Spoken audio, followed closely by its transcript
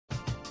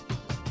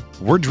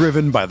We're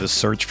driven by the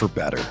search for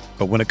better.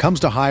 But when it comes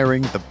to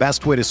hiring, the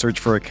best way to search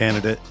for a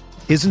candidate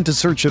isn't to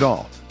search at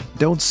all.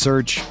 Don't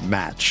search,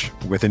 match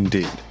with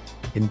Indeed.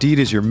 Indeed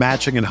is your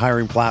matching and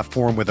hiring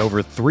platform with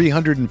over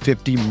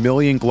 350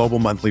 million global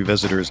monthly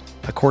visitors,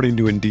 according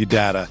to Indeed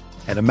data,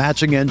 and a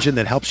matching engine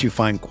that helps you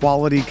find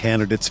quality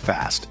candidates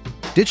fast.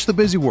 Ditch the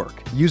busy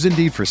work. Use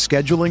Indeed for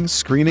scheduling,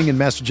 screening, and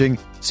messaging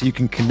so you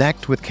can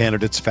connect with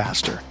candidates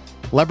faster.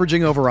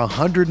 Leveraging over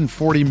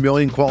 140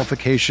 million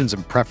qualifications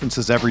and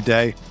preferences every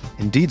day,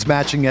 Indeed's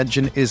matching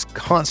engine is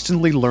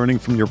constantly learning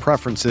from your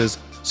preferences,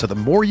 so the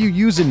more you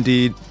use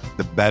Indeed,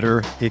 the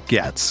better it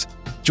gets.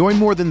 Join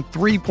more than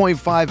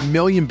 3.5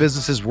 million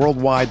businesses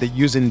worldwide that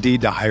use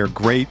Indeed to hire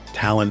great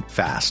talent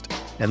fast.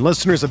 And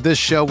listeners of this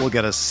show will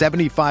get a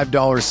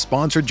 $75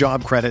 sponsored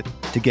job credit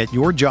to get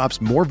your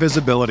jobs more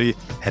visibility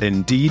at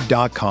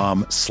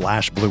Indeed.com/Blue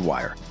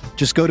Wire.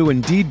 Just go to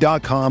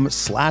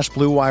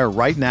Indeed.com/Blue Wire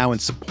right now and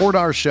support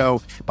our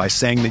show by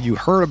saying that you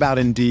heard about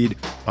Indeed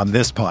on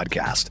this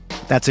podcast.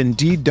 That's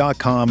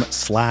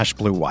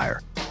Indeed.com/Blue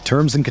Wire.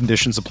 Terms and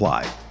conditions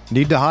apply.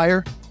 Need to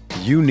hire?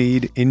 You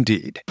need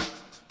Indeed.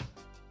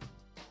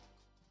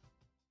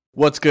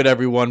 What's good,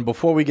 everyone?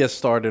 Before we get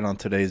started on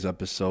today's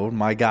episode,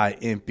 my guy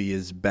Impy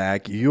is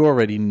back. You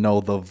already know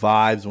the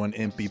vibes when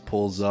Impy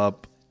pulls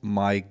up.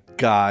 My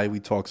guy, we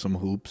talk some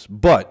hoops.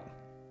 But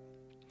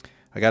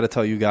I got to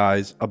tell you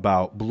guys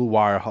about Blue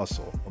Wire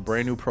Hustle, a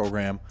brand new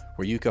program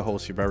where you can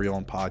host your very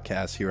own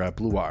podcast here at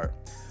Blue Wire.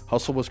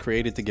 Hustle was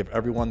created to give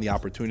everyone the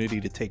opportunity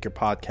to take your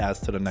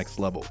podcast to the next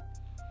level.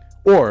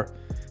 Or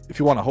if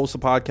you want to host a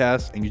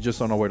podcast and you just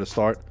don't know where to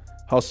start,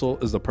 Hustle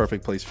is the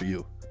perfect place for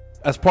you.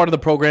 As part of the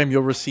program,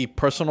 you'll receive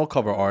personal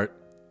cover art,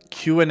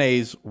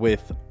 Q&As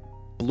with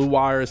Blue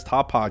Wire's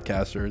top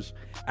podcasters,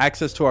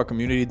 access to our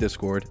community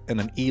Discord, and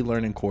an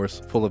e-learning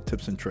course full of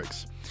tips and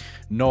tricks.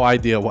 No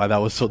idea why that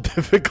was so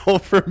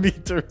difficult for me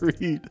to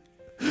read.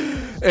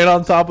 And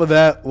on top of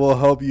that, we'll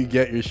help you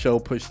get your show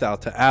pushed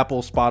out to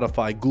Apple,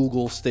 Spotify,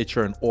 Google,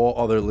 Stitcher, and all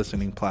other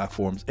listening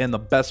platforms. And the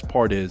best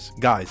part is,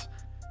 guys,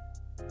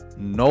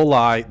 no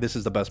lie, this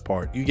is the best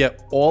part. You get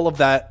all of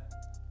that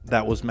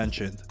was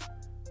mentioned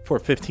for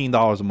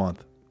 $15 a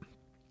month.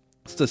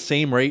 It's the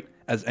same rate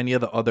as any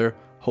of the other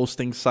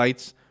hosting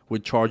sites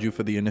would charge you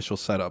for the initial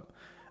setup.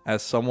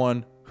 As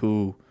someone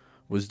who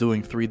was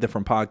doing 3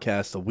 different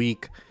podcasts a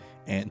week,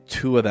 and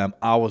 2 of them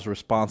I was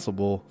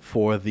responsible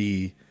for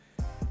the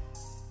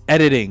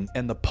editing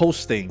and the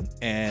posting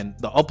and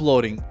the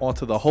uploading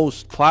onto the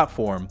host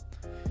platform,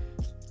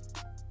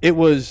 it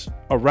was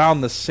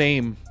around the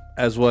same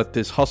as what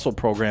this Hustle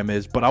program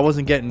is, but I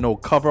wasn't getting no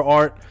cover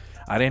art.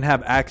 I didn't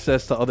have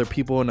access to other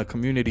people in the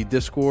community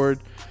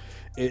Discord.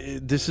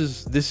 This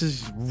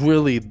is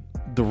really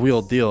the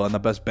real deal and the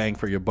best bang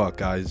for your buck,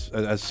 guys.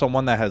 As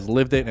someone that has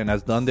lived it and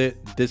has done it,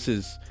 this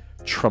is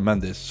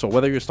tremendous. So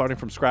whether you're starting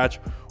from scratch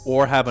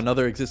or have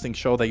another existing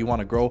show that you want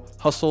to grow,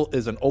 Hustle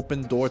is an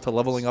open door to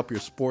leveling up your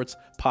sports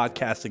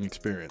podcasting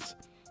experience.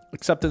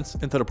 Acceptance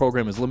into the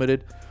program is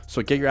limited,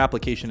 so get your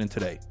application in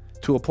today.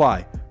 To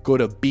apply, go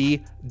to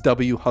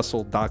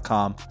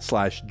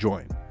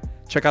bwhustle.com/join.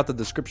 Check out the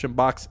description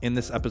box in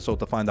this episode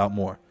to find out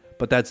more.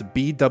 But that's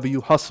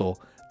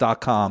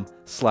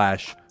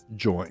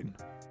bwhustle.com/join.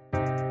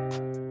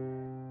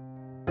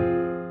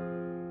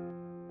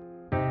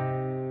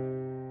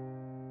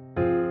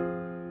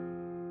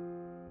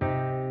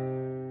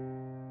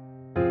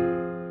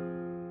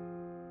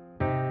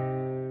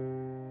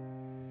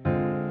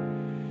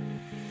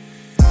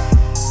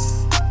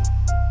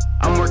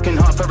 I'm working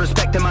hard for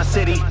respect in my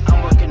city.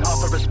 I'm working hard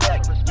for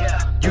respect. Yeah.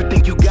 You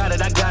think you got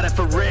it, I got it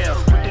for real.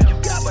 You think you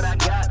got what I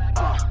got?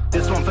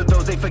 This one for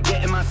those they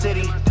forget in my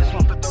city. This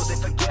one for those they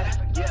forget.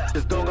 Yeah.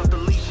 This dog off the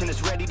leash and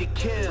it's ready to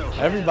kill.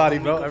 Everybody,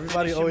 bro.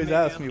 Everybody always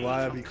asks me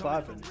why I be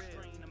clapping.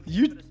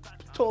 You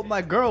told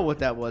my girl what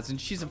that was, and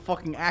she's a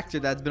fucking actor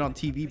that's been on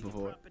TV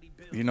before.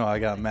 You know I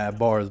got mad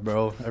bars,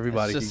 bro.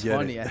 Everybody It's just can get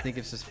funny. it. I think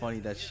it's just funny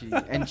that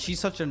she's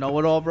such a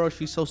know-it-all, bro.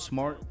 She's so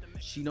smart.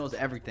 She knows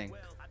everything,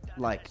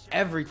 like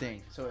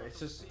everything. So it's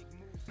just,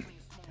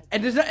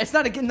 and it's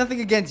not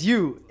nothing against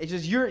you. It's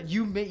just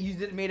you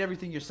made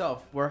everything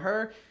yourself. Where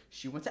her,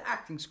 she went to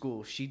acting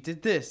school. She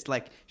did this.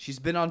 Like, she's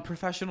been on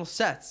professional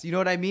sets. You know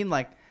what I mean?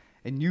 Like,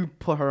 and you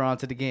put her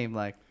onto the game.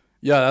 Like,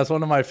 Yeah, that's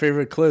one of my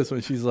favorite clips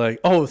when she's like,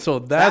 "Oh, so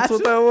that's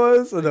what that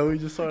was," and then we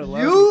just started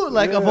laughing. You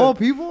like of all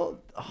people,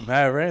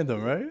 mad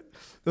random, right?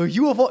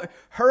 you of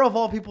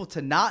all people to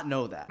not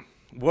know that.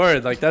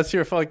 Word, like that's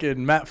your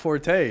fucking Matt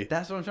Forte.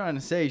 That's what I'm trying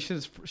to say.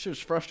 Shit was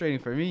frustrating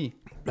for me.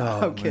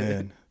 Oh I'm kidding.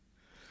 man.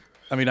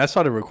 I mean, I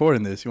started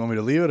recording this. You want me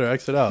to leave it or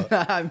exit out?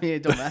 I mean,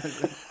 it don't matter.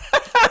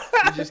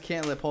 You just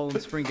can't let Poland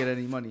Spring get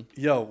any money.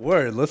 Yo,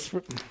 word. Let's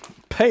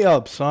pay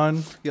up,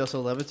 son. Yo,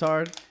 so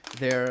Levitard,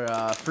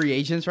 they're free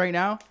agents right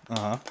now.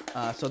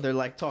 Uh-huh. So they're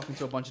like talking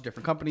to a bunch of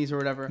different companies or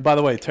whatever. By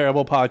the way,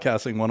 terrible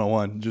podcasting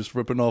 101. Just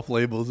ripping off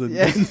labels and,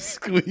 and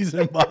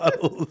squeezing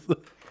bottles.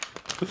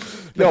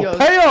 Yo,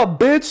 pay up,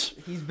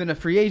 bitch. He's been a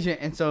free agent,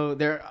 and so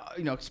they're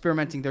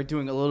experimenting. They're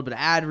doing a little bit of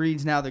ad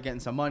reads now. They're getting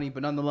some money,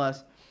 but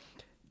nonetheless,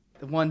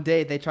 one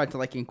day they tried to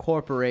like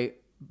incorporate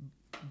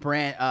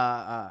brand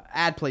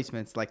ad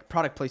placements, like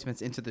product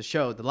placements into the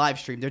show, the live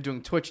stream. They're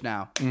doing Twitch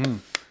now.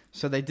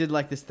 So they did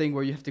like this thing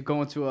where you have to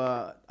go into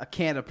a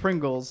can of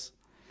Pringles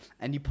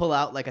and you pull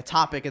out like a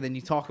topic and then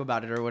you talk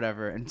about it or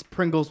whatever. And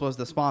Pringles was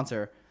the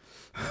sponsor.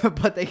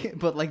 but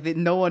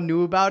no one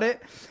knew about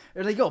it.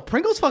 They're like, yo,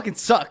 Pringles fucking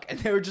suck. And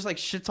they were just like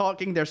shit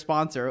talking their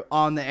sponsor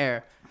on the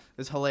air.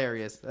 It's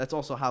hilarious. That's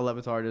also how Le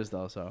Batard is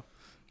though, so.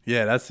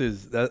 Yeah, that's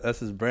his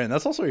brand.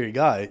 That's also your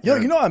guy. Yo,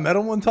 you know I met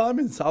him one time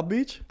in South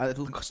Beach At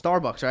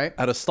Starbucks, right?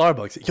 at a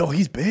Starbucks. Yo,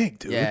 he's big,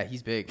 dude. Yeah,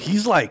 he's big.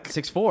 He's like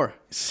 6'4".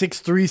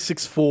 6'3",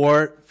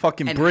 6'4",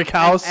 fucking brick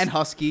house. And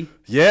husky.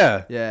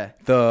 Yeah. Yeah.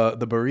 The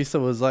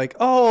barista was like,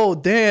 "Oh,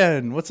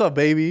 Dan, what's up,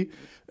 baby?"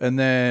 And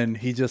then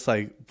he just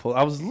like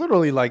I was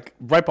literally like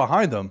right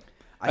behind him.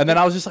 And then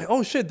I was just like,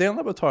 "Oh shit, Dan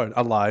Le Batard."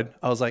 I lied.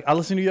 I was like, "I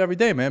listen to you every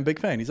day, man. Big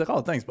fan." He's like,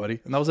 "Oh, thanks, buddy."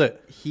 And that was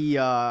it.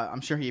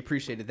 I'm sure he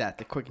appreciated that.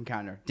 The quick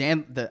encounter.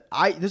 There's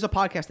a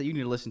podcast that you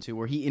need to listen to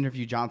where he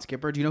interviewed John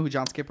Skipper. Do you know who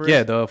John Skipper is?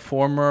 Yeah, the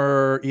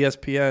former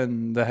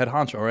ESPN, the head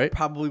honcho, right?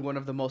 Probably one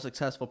of the most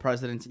successful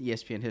presidents in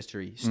ESPN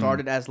history.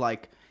 Started as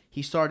like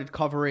he started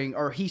covering,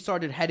 or he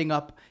started heading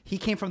up. He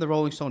came from the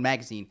Rolling Stone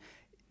magazine.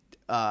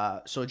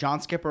 So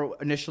John Skipper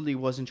initially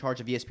was in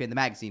charge of ESPN the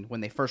magazine when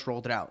they first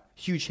rolled it out.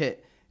 Huge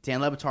hit. Dan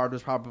Le Batard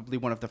was probably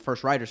one of the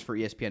first writers for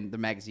ESPN the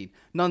magazine.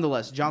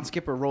 Nonetheless, John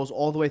Skipper rose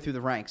all the way through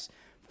the ranks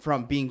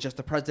from being just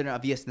the president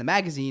of ESPN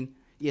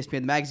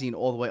the magazine,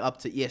 all the way up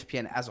to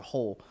ESPN as a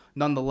whole.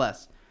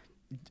 Nonetheless,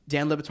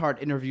 Dan Le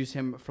Batard interviews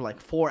him for like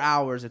 4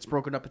 hours. It's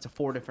broken up into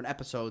 4 different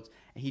episodes,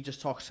 and he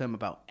just talks to him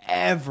about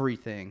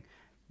everything.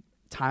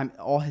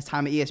 All his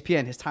time at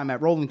ESPN, his time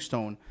at Rolling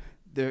Stone,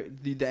 the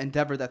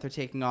endeavor that they're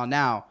taking on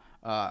now.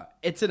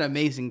 It's an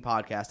amazing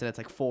podcast, and it's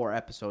like 4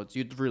 episodes.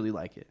 You'd really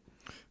like it.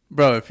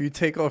 Bro, if you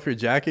take off your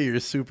jacket, you're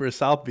super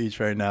South Beach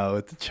right now.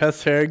 With the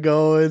chest hair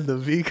going, the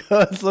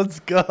V-cuts, let's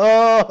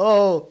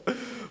go.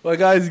 My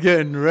guy's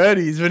getting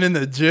ready. He's been in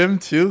the gym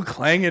too,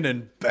 clanging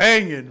and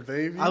banging,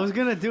 baby. I was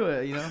gonna do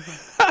it, you know.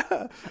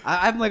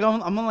 I'm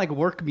on like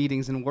work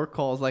meetings and work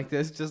calls like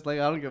this, just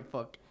like I don't give a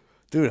fuck.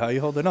 Dude, how you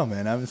holding up,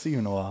 man? I haven't seen you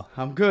in a while.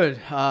 I'm good.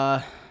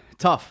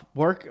 Tough.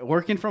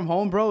 Working from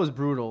home, bro, is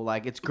brutal.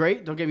 Like, it's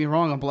great. Don't get me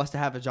wrong. I'm blessed to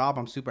have a job.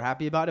 I'm super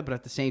happy about it. But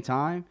at the same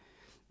time,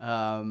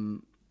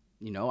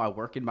 I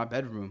work in my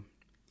bedroom.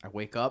 I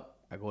wake up.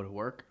 I go to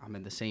work. I'm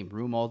in the same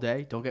room all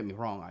day. Don't get me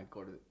wrong. I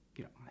go to,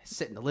 I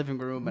sit in the living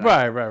room. And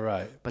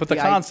Right. But the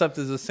concept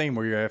is the same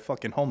where you're at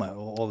fucking home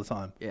all the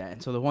time. Yeah,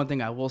 and so the one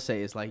thing I will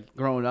say is, like,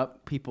 growing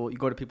up, you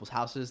go to people's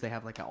houses. They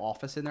have, like, an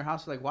office in their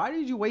house. Like, why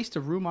did you waste a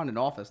room on an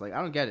office? Like,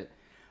 I don't get it.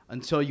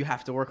 Until you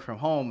have to work from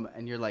home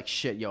and you're like,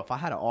 shit, yo, if I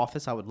had an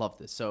office, I would love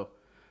this. So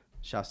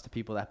shouts to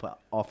people that put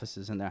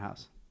offices in their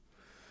house.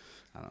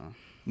 I don't know.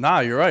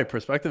 Nah, you're right.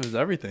 Perspective is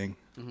everything.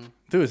 Mm-hmm.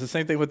 Dude, it's the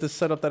same thing with this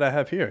setup that I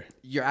have here.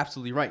 You're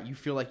absolutely right. You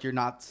feel like you're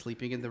not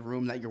sleeping in the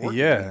room that you're working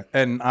in. Yeah,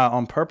 and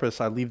on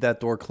purpose, I leave that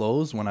door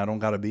closed when I don't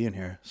got to be in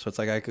here. So it's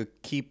like I could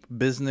keep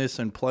business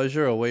and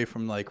pleasure away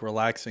from, like,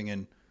 relaxing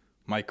in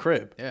my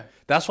crib. Yeah.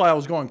 That's why I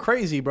was going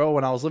crazy, bro,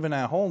 when I was living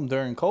at home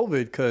during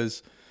COVID,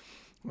 because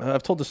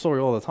I've told the story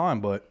all the time,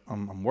 but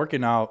I'm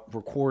working out,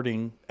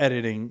 recording,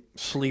 editing,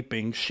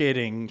 sleeping,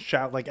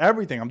 shitting, like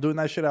everything. I'm doing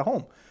that shit at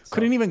home.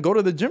 Couldn't even go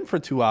to the gym for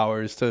 2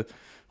 hours to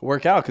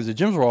work out because the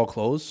gyms were all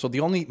closed. So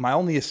my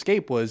only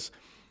escape was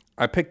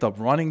I picked up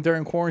running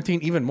during quarantine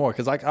even more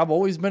because, like, I've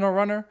always been a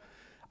runner.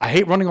 I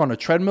hate running on a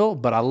treadmill,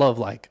 but I love,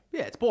 like...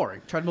 Yeah, it's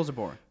boring. Treadmills are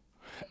boring.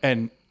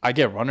 And I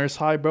get runner's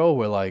high, bro,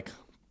 where, like...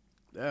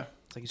 Yeah.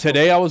 It's like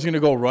today I was going to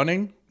go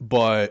running,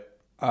 but...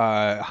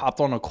 I hopped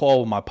on a call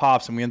with my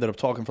pops, and we ended up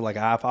talking for like a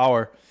half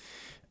hour.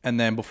 And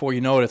then before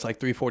you know it, it's like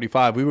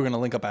 3:45. We were going to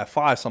link up at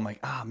 5. So I'm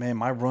like, man,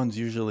 my run's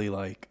usually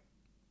like,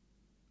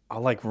 I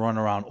like run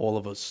around all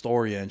of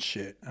Astoria and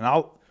shit. And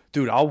I'll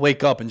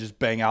wake up and just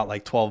bang out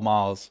like 12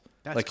 miles,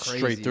 That's like crazy.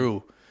 Straight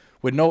through.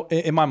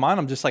 In my mind,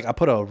 I'm just like, I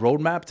put a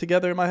roadmap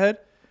together in my head.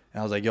 And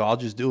I was like, yo, I'll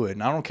just do it.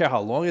 And I don't care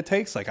how long it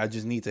takes. Like, I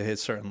just need to hit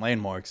certain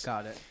landmarks.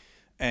 Got it.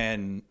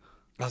 And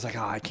I was like,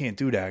 I can't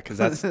do that because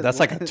that's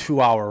like a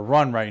 2-hour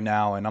run right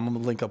now, and I'm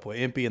gonna link up with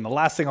Impy. And the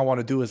last thing I want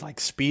to do is like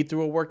speed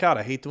through a workout.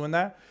 I hate doing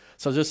that.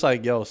 So just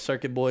like, yo,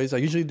 circuit boys. I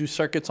usually do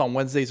circuits on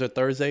Wednesdays or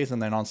Thursdays,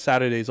 and then on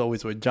Saturdays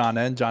always with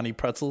Johnny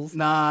Pretzels.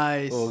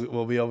 Nice.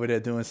 We'll be over there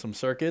doing some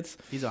circuits.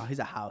 He's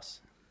a house.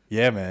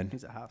 Yeah, man.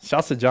 He's a house.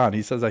 Shouts to John.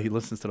 He says that he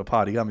listens to the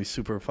pod. He got me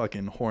super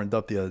fucking horned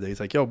up the other day.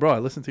 He's like, yo, bro, I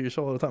listen to your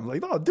show all the time. I'm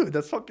like, no, dude,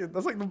 that's like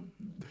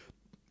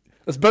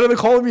that's better than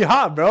calling me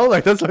hot, bro.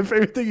 Like, that's my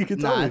favorite thing you can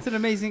tell me. It's an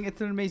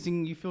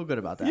amazing, you feel good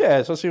about that. Yeah,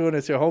 especially when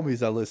it's your homies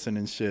that listen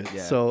and shit.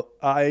 Yeah. So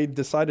I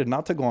decided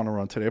not to go on a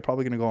run today.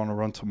 Probably going to go on a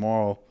run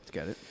tomorrow. Let's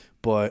get it.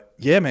 But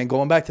yeah, man,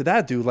 going back to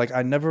that, dude, like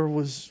I never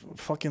was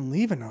fucking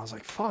leaving. I was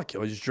like, fuck,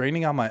 yo, just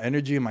draining out my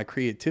energy and my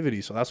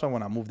creativity. So that's why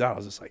when I moved out, I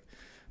was just like,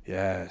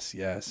 yes.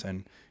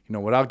 And,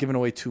 without giving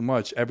away too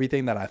much,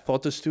 everything that I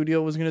thought the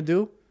studio was going to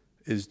do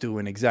is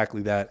doing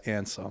exactly that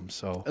and some.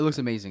 So it looks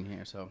amazing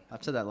here. So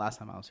I've said that last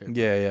time I was here.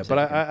 Yeah. But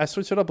I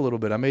switched it up a little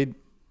bit. I made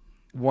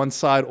one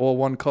side all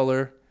one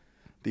color,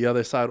 the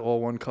other side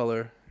all one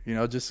color. You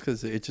know, just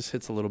because it just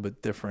hits a little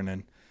bit different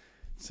and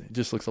it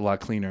just looks a lot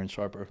cleaner and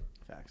sharper.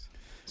 Facts.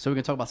 So we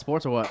can talk about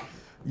sports or what?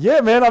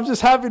 Yeah, man, I'm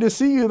just happy to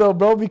see you though,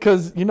 bro,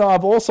 because, you know,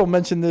 I've also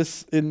mentioned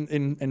this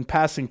in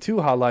passing too,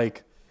 how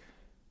like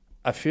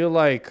I feel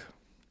like,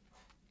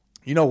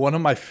 you know, one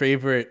of my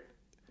favorite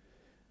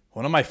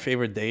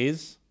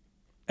days,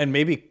 and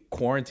maybe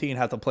quarantine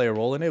had to play a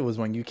role in it, was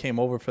when you came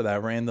over for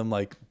that random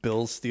like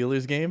Bills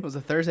Steelers game. It was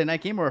a Thursday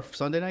night game or a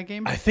Sunday night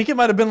game? I think it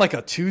might have been like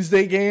a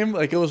Tuesday game.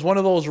 Like it was one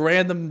of those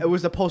random. It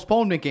was a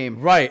postponement game.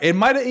 Right. It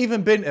might have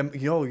even been.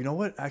 You know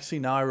what? Actually,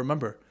 now I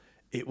remember.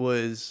 It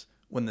was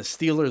when the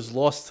Steelers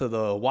lost to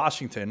the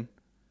Washington.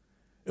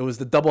 It was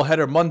the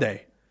doubleheader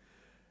Monday.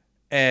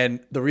 And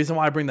the reason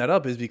why I bring that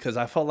up is because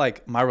I felt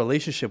like my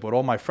relationship with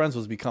all my friends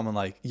was becoming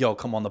like, yo,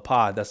 come on the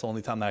pod. That's the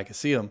only time that I could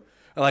see them.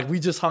 And like, we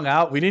just hung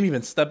out. We didn't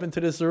even step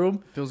into this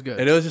room. Feels good.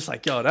 And it was just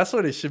like, yo, that's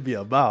what it should be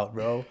about,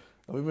 bro.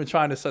 And we've been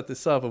trying to set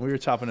this up, and we were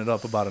chopping it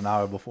up about an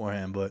hour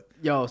beforehand. But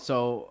Yo,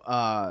 so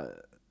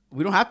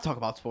we don't have to talk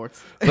about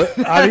sports. but,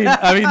 I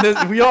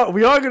mean, we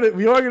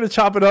are gonna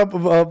chop it up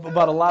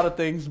about a lot of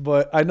things.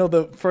 But I know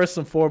that first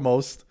and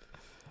foremost,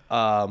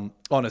 on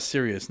a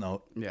serious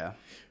note, Yeah.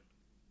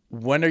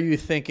 when are you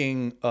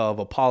thinking of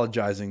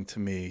apologizing to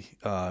me?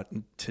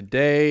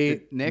 Today,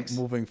 The Knicks?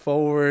 moving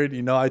forward?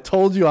 You know, I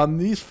told you on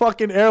these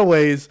fucking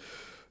airways,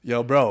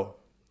 yo, bro,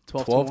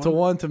 12 to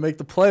 1 to make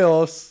the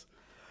playoffs.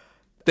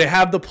 They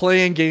have the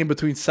play-in game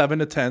between 7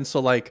 to 10,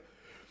 so like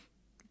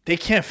they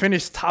can't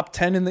finish top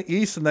 10 in the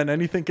East, and then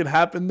anything can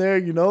happen there.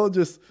 You know,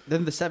 just They're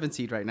the 7th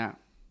seed right now.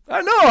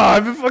 I know,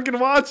 I've been fucking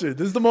watching.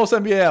 This is the most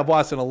NBA I've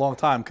watched in a long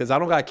time because I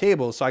don't got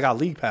cable, so I got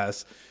League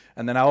Pass.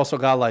 And then I also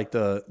got like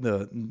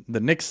the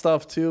Knicks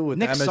stuff too with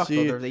Knicks the suck, though.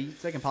 MSG.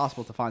 It's like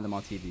impossible to find them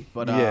on TV.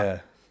 But Yeah.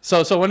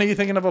 So when are you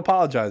thinking of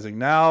apologizing?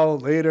 Now,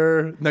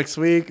 later, next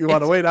week? You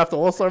want to wait after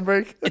All-Star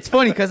break? It's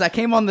funny because I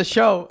came on the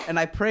show and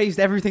I praised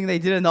everything they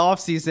did in the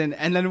offseason.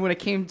 And then when it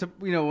came to,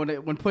 you know,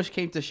 when push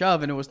came to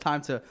shove and it was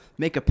time to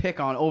make a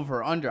pick on over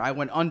or under, I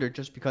went under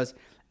just because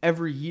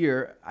every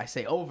year I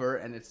say over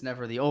and it's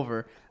never the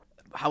over.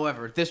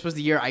 However, this was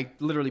the year I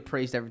literally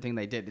praised everything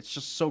they did. It's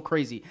just so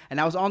crazy. And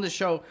I was on the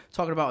show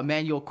talking about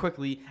Emmanuel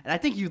Quickley, and I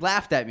think you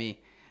laughed at me.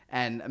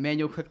 And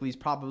Emmanuel Quickley is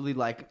probably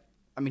like,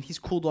 I mean, he's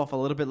cooled off a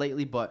little bit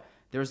lately, but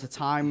there was a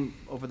time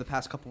over the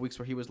past couple weeks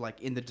where he was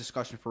like in the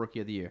discussion for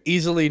Rookie of the Year.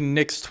 Easily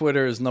Nick's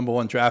Twitter's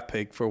 #1 draft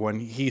pick for when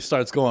he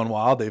starts going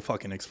wild, they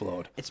fucking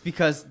explode. It's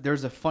because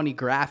there's a funny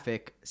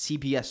graphic,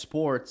 CBS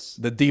Sports.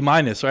 The D-,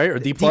 right? Or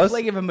D+?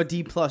 They give him a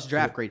D+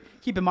 draft grade.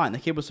 Keep in mind, the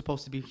kid was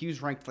supposed to be, he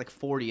was ranked like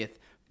 40th.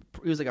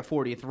 He was like a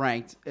 40th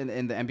ranked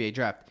in the NBA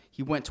draft.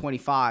 He went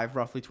 25,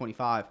 roughly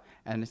 25,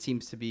 and it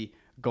seems to be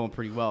going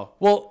pretty well.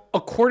 Well,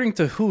 according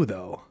to who,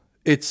 though?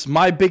 It's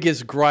my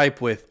biggest gripe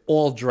with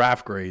all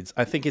draft grades.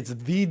 I think it's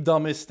the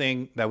dumbest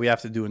thing that we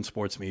have to do in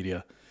sports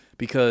media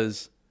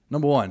because,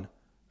 number one,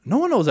 no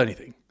one knows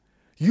anything.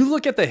 You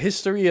look at the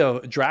history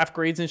of draft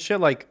grades and shit,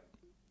 like,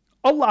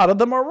 a lot of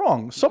them are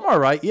wrong. Some are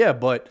right, yeah,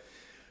 but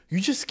you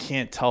just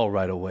can't tell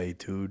right away,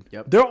 dude.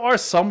 Yep. There are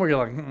some where you're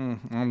like,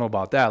 I don't know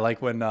about that.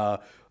 Like when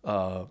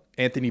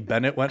Anthony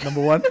Bennett went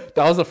 #1.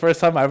 That was the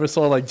first time I ever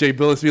saw like Jay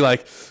Billis be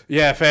like,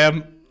 yeah,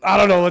 fam, I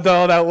don't know what the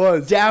hell that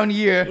was. Down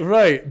year.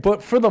 Right.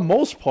 But for the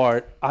most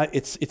part,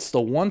 it's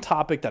the one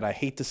topic that I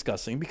hate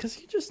discussing because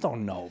you just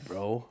don't know,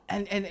 bro.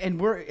 And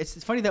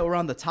it's funny that we're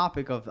on the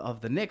topic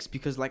of the Knicks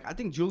because like I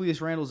think Julius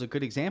Randle's a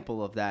good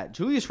example of that.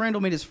 Julius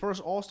Randle made his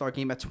first All-Star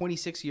game at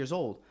 26 years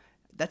old.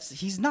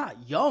 He's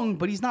not young,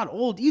 but he's not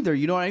old either.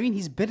 You know what I mean?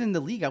 He's been in the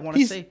league. I want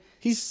to say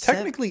he's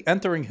technically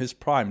entering his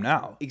prime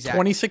now. Exactly.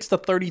 26 to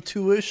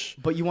 32-ish.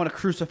 But you want to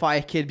crucify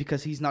a kid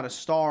because he's not a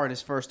star in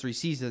his first 3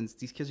 seasons.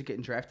 These kids are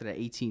getting drafted at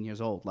 18 years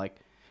old. Like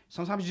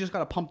sometimes you just got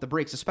to pump the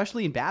brakes,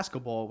 especially in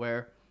basketball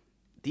where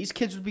these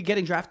kids would be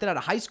getting drafted out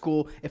of high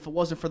school if it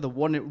wasn't for the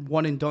one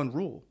and done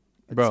rule.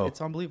 Bro,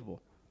 it's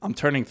unbelievable. I'm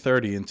turning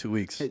 30 in 2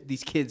 weeks.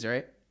 These kids,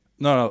 right?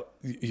 No,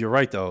 you're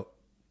right though.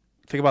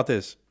 Think about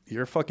this.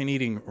 You're fucking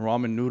eating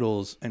ramen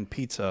noodles and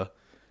pizza,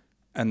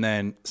 and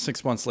then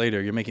 6 months later,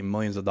 you're making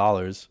millions of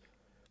dollars,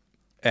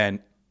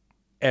 and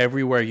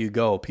everywhere you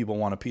go, people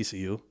want a piece of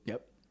you.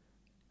 Yep.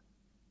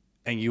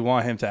 And you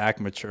want him to act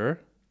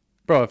mature?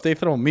 Bro, if they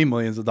throw me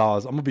millions of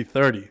dollars, I'm going to be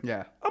 30.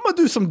 Yeah. I'm going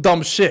to do some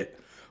dumb shit.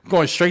 I'm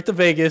going straight to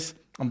Vegas.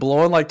 I'm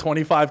blowing like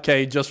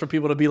 $25K just for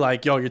people to be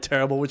like, yo, you're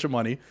terrible with your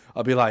money.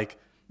 I'll be like,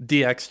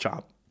 DX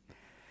chop.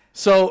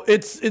 So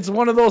it's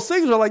one of those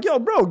things where like, yo,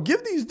 bro,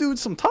 give these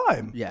dudes some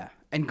time. Yeah.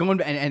 And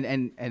going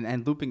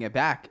and looping it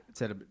back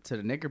to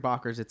the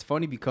Knickerbockers, it's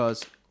funny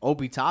because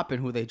Obi Toppin,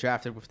 who they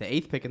drafted with the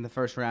 8th pick in the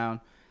first round,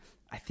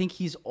 I think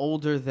he's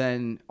older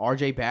than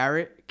R.J.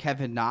 Barrett,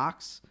 Kevin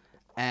Knox,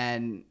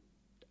 and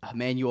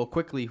Emmanuel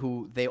Quickley,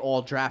 who they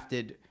all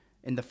drafted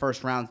in the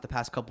first rounds the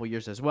past couple of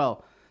years as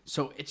well.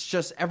 So it's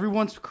just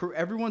everyone's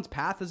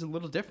path is a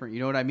little different.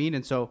 You know what I mean?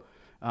 And so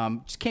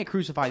just can't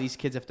crucify these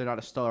kids if they're not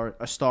a star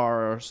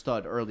or a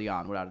stud early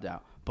on, without a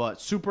doubt. But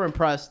super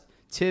impressed.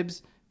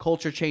 Tibbs,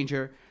 culture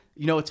changer.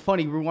 You know, it's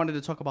funny. We wanted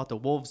to talk about the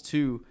Wolves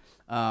too.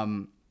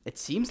 it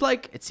seems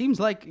like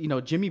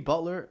Jimmy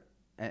Butler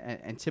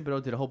and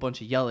Thibodeau did a whole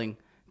bunch of yelling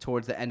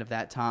towards the end of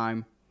that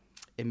time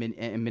in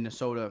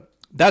Minnesota.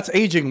 That's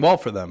aging well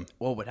for them.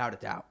 Well, without a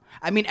doubt.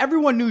 I mean,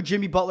 everyone knew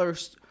Jimmy Butler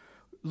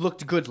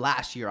looked good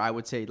last year, I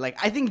would say. Like,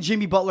 I think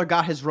Jimmy Butler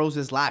got his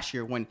roses last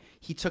year when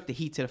he took the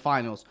Heat to the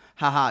finals.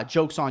 Haha,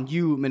 joke's on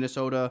you,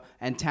 Minnesota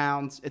and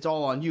Towns. It's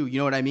all on you. You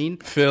know what I mean?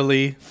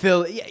 Philly.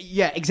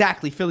 Yeah,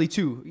 exactly. Philly,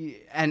 too.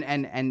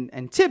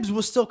 And Tibbs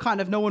was still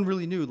kind of, no one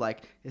really knew.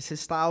 Like, is his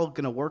style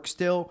going to work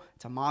still?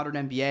 It's a modern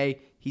NBA.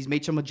 He's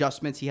made some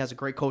adjustments. He has a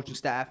great coaching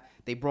staff.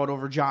 They brought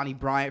over Johnny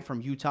Bryant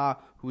from Utah,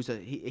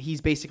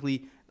 he's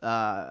basically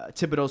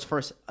Thibodeau's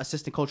first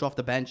assistant coach off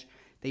the bench.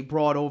 They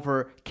brought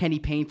over Kenny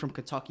Payne from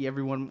Kentucky.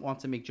 Everyone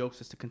wants to make jokes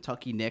as the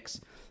Kentucky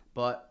Knicks,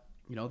 but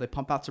they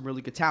pump out some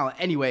really good talent.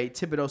 Anyway,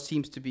 Thibodeau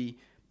seems to be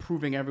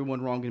proving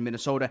everyone wrong in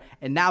Minnesota.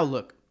 And now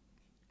look,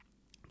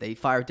 they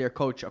fired their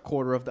coach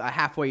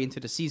halfway into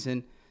the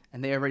season,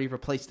 and they already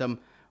replaced him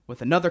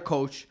with another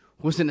coach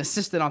who was an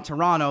assistant on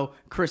Toronto,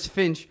 Chris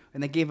Finch,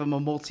 and they gave him a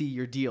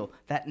multi-year deal.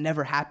 That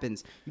never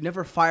happens. You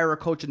never fire a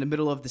coach in the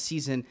middle of the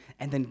season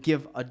and then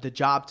give the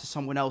job to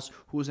someone else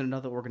who is in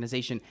another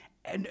organization.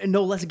 And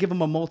no, let's give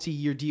him a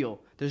multi-year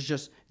deal. There's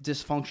just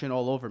dysfunction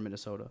all over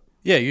Minnesota.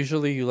 Yeah,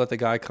 usually you let the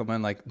guy come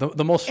in like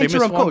the most famous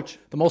interim one. Coach.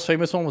 The most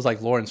famous one was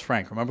like Lawrence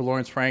Frank. Remember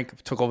Lawrence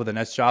Frank took over the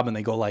Nets job and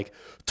they go like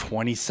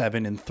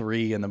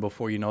 27-3, and then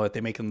before you know it,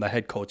 they make him the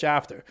head coach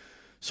after.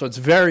 So it's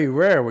very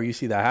rare where you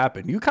see that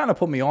happen. You kind of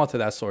put me onto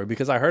that story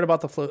because I heard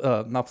about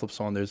not Flip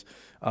Saunders,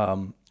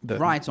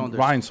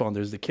 Ryan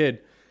Saunders, the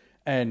kid,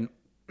 and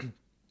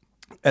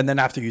then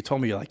after you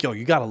told me, you're like, yo,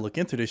 you got to look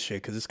into this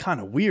shit because it's kind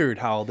of weird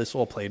how this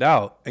all played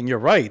out. And you're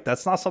right.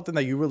 That's not something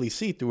that you really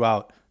see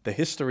throughout the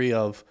history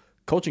of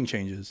coaching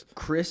changes.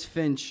 Chris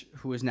Finch,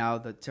 who is now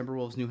the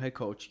Timberwolves' new head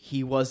coach,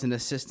 he was an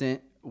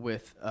assistant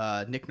with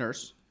Nick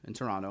Nurse in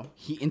Toronto.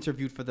 He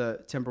interviewed for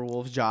the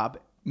Timberwolves job.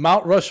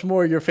 Mount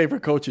Rushmore, your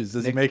favorite coaches.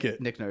 Does he make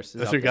it? Nick Nurse.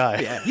 That's your guy.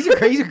 Yeah, he's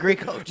a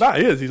great coach. Nah,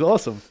 he is. He's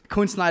awesome.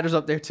 Quinn Snyder's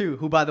up there, too,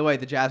 who, by the way,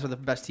 the Jazz are the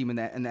best team in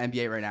the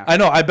NBA right now. I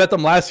know. I bet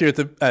them last year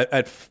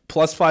at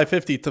plus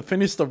 550 to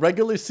finish the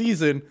regular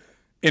season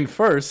in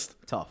first.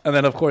 Tough. And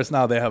then, of course,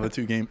 now they have a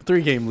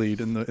 3-game lead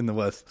in the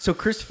West. So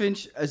Chris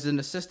Finch is an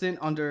assistant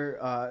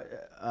under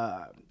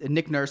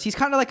Nick Nurse. He's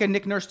kind of like a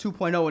Nick Nurse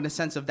 2.0 in the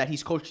sense of that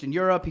he's coached in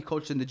Europe. He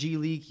coached in the G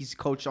League. He's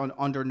coached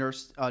under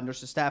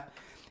Nurse's staff.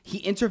 He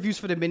interviews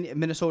for the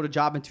Minnesota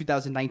job in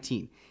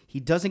 2019. He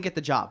doesn't get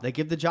the job. They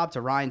give the job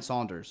to Ryan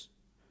Saunders.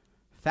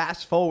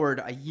 Fast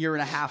forward a year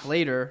and a half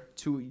later,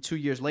 two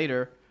years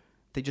later,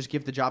 they just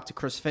give the job to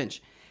Chris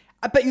Finch.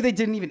 I bet you they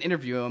didn't even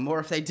interview him. Or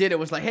if they did, it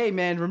was like, hey,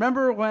 man,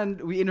 remember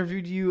when we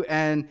interviewed you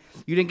and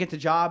you didn't get the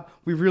job?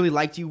 We really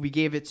liked you. We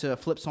gave it to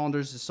Flip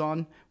Saunders'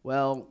 son.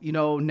 Well,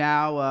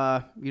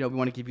 now, we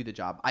want to give you the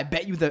job. I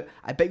bet you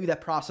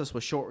that process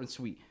was short and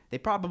sweet. They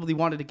probably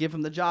wanted to give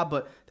him the job,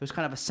 but there was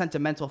kind of a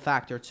sentimental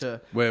factor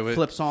to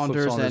Flip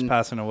Saunders. Flip Saunders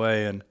passing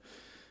away, and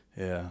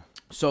yeah.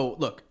 So,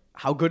 look,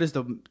 how good is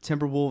the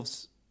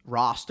Timberwolves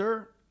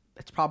roster?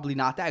 It's probably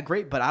not that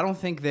great, but I don't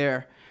think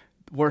they're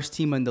worst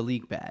team in the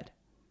league bad.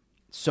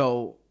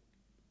 So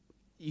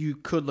you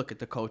could look at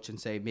the coach and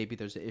say maybe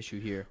there's an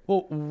issue here.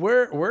 Well,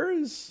 where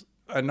is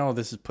 – I know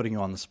this is putting you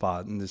on the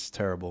spot, and this is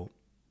terrible.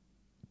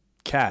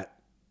 Cat,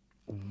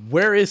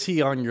 where is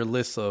he on your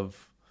list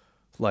of,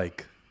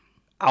 like –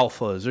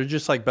 alphas or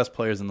just like best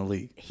players in the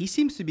league? He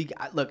seems to be.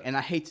 Look, and I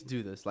hate to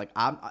do this. Like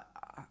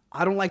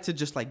I don't like to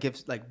just like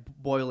give like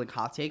boiling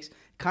hot takes. It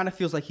kind of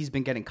feels like he's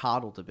been getting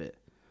coddled a bit.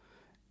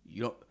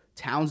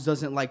 Towns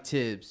doesn't like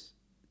Tibbs.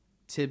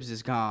 Tibbs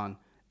is gone.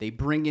 They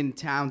bring in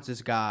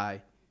Towns'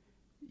 guy.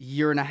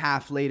 Year and a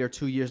half later,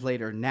 2 years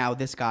later, now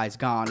this guy's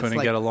gone.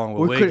 Couldn't get along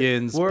with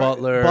Wiggins,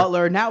 Butler.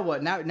 Butler. Now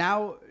what?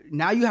 Now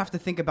you have to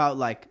think about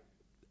like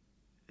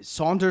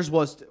Saunders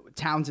was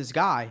Towns'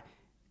 guy.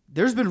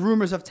 There's been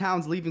rumors of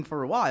Towns leaving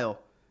for a while,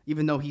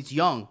 even though he's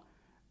young.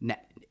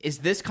 Is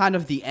this kind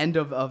of the end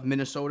of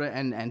Minnesota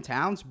and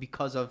Towns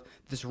because of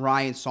this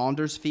Ryan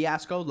Saunders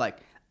fiasco? Like,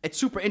 it's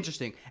super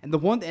interesting. And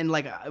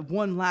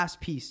one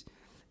last piece,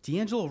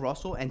 D'Angelo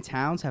Russell and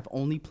Towns have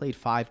only played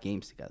 5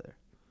 games together.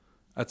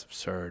 That's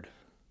absurd.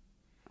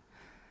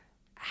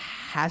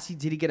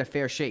 Did he get a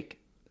fair shake?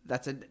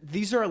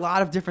 These are a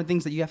lot of different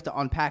things that you have to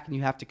unpack and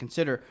you have to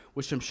consider,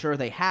 which I'm sure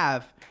they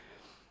have.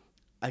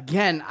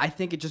 Again, I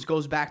think it just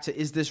goes back to,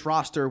 is this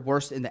roster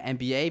worse in the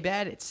NBA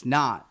bad? It's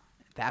not.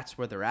 That's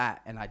where they're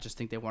at, and I just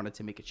think they wanted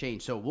to make a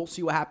change. So we'll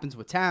see what happens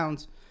with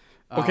Towns.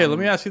 Okay, let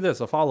me ask you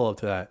this, a follow-up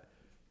to that.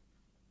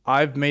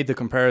 I've made the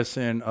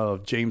comparison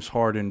of James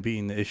Harden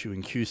being the issue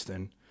in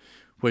Houston,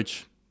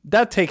 which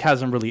that take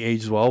hasn't really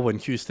aged well when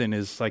Houston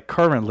is, like,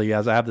 currently,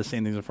 as I have the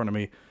same things in front of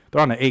me,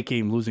 they're on an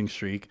 8-game losing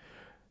streak.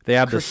 They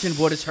have Christian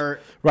Wood is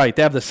hurt. Right,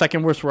 they have the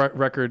second worst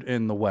record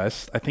in the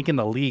West. I think in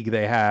the league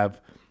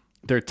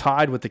they're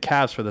tied with the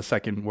Cavs for the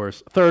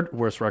third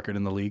worst record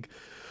in the league.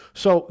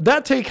 So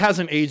that take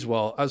hasn't aged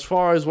well. As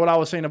far as what I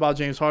was saying about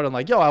James Harden,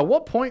 like, yo, at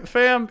what point,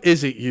 fam,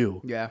 is it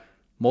you? Yeah.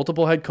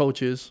 Multiple head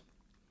coaches.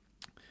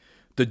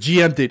 The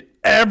GM did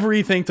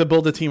everything to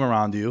build a team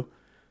around you.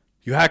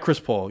 You had Chris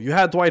Paul. You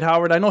had Dwight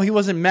Howard. I know he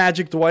wasn't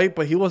Magic Dwight,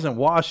 but he wasn't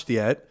washed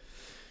yet.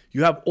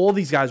 You have all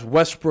these guys,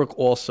 Westbrook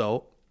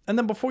also. And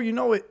then before you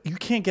know it, you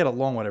can't get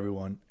along with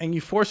everyone. And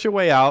you force your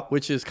way out,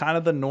 which is kind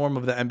of the norm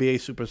of the NBA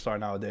superstar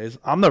nowadays.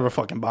 I'm never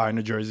fucking buying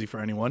a jersey for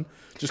anyone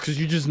just because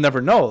you just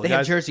never know. They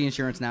have jersey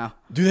insurance now.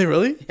 Do they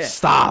really? Yeah.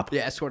 Stop.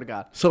 Yeah, I swear to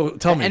God. So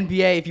tell me.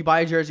 NBA, if you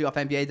buy a jersey off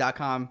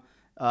NBA.com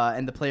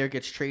and the player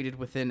gets traded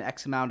within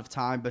X amount of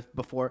time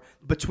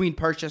between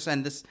purchase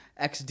and this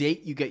X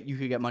date, you could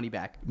get money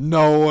back.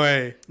 No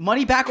way.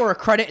 Money back or a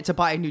credit to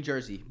buy a new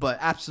jersey. But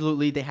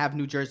absolutely, they have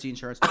New Jersey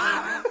insurance.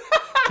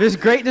 There's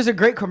a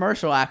great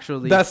commercial,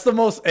 actually. That's the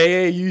most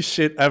AAU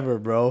shit ever,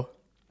 bro.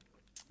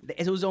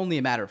 It was only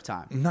a matter of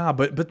time. Nah,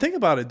 but think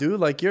about it, dude.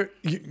 Like, you're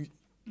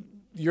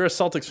a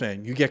Celtics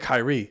fan. You get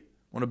Kyrie,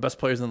 one of the best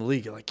players in the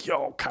league. You're like,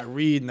 yo,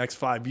 Kyrie, next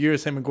 5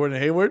 years, him and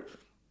Gordon Hayward.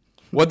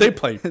 What'd they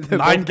play?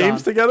 9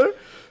 games together?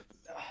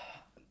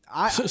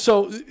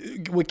 So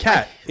with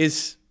Cat,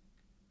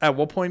 at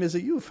what point is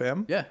it you,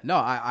 fam? Yeah, no,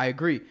 I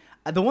agree.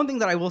 The one thing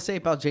that I will say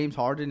about James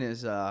Harden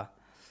is...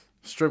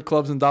 strip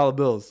clubs and dollar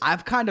bills.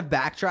 I've kind of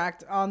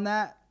backtracked on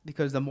that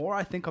because the more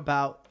I think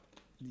about,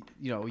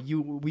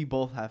 we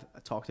both have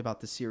talked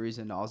about the series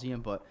ad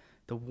nauseum, but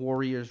the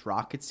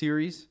Warriors-Rockets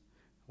series,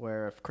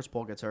 where if Chris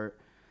Paul gets hurt,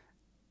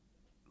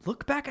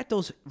 look back at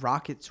those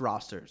Rockets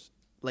rosters.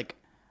 Like,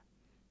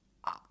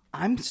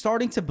 I'm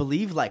starting to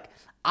believe, like,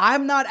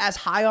 I'm not as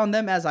high on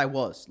them as I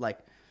was. Like,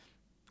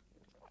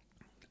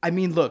 I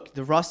mean, look,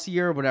 the Russ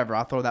year, whatever,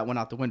 I'll throw that one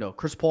out the window.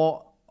 Chris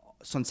Paul,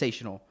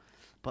 sensational.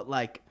 But,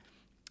 like,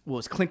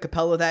 was Clint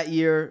Capella that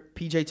year,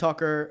 PJ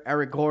Tucker,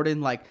 Eric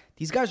Gordon. Like,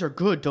 these guys are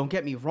good, don't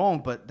get me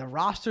wrong, but the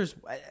rosters,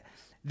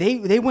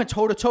 they went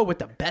toe-to-toe with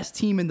the best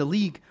team in the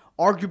league,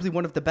 arguably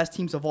one of the best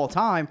teams of all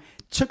time,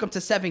 took them to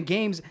 7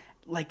 games.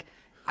 Like,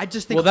 I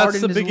just think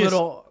Harden is a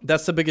little...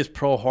 That's the biggest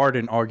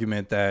pro-Harden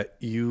argument that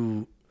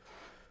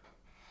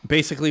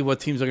basically what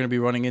teams are going to be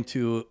running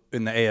into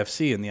in the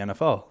AFC in the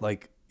NFL.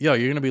 Like, you're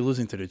going to be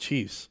losing to the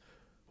Chiefs,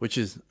 which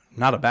is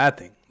not a bad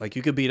thing. Like,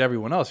 you could beat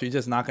everyone else. You're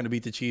just not going to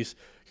beat the Chiefs.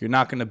 You're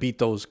not going to beat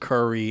those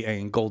Curry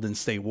and Golden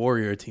State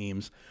Warrior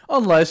teams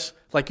unless,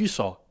 like you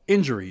saw,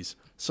 injuries,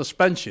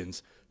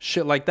 suspensions,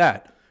 shit like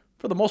that.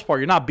 For the most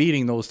part, you're not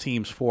beating those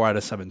teams 4 out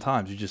of 7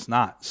 times. You're just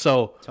not.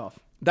 So tough.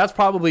 That's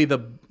probably the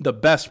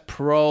best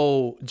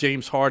pro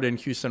James Harden,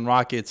 Houston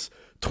Rockets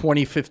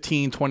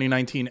 2015,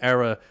 2019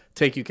 era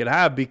take you could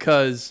have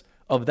because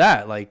of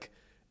that. Like,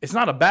 it's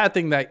not a bad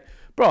thing that...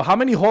 Bro, how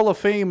many Hall of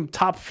Fame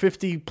top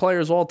 50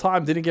 players all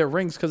time didn't get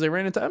rings because they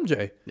ran into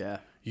MJ? Yeah.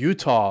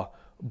 Utah,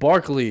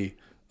 Barkley,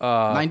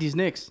 90s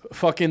Knicks.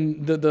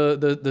 Fucking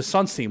the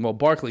Suns team. Well,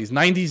 Barkley's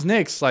 90s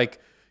Knicks. Like,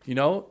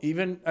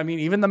 even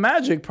the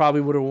Magic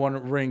probably would have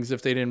won rings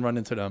if they didn't run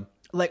into them.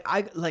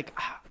 I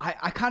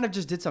kind of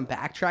just did some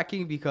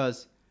backtracking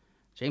because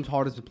James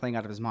Harden's been playing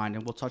out of his mind,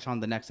 and we'll touch on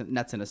the Nets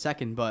in a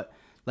second, but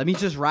let me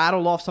just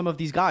rattle off some of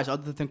these guys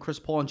other than Chris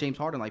Paul and James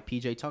Harden. Like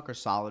PJ Tucker's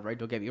solid, right?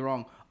 Don't get me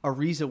wrong.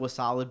 Ariza was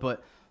solid,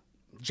 but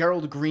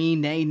Gerald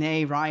Green,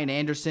 Nene, Ryan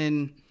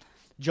Anderson,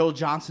 Joe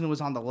Johnson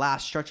was on the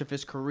last stretch of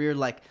his career.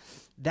 Like,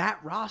 that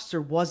roster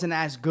wasn't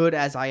as good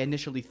as I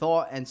initially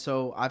thought, and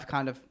so I've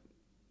kind of,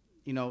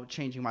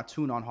 changing my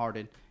tune on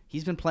Harden.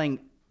 He's been playing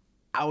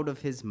out of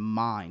his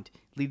mind,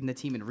 leading the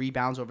team in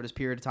rebounds over this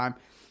period of time.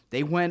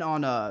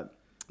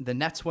 The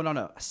Nets went on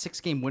a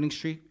 6-game winning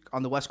streak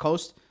on the West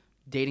Coast,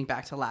 dating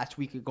back to last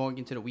week, going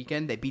into the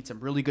weekend. They beat some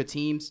really good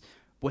teams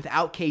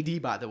without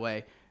KD, by the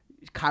way.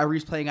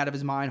 Kyrie's playing out of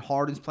his mind.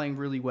 Harden's playing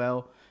really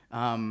well.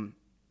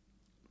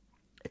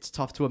 It's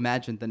tough to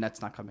imagine the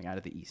Nets not coming out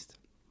of the East.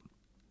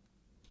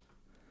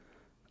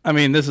 I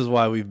mean, this is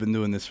why we've been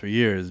doing this for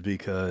years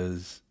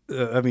because,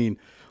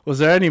 was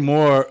there any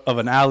more of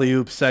an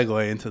alley-oop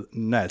segue into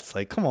Nets?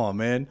 Like, come on,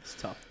 man. It's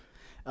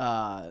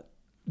tough.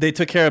 They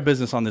took care of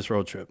business on this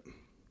road trip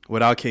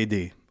without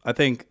KD. I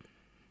think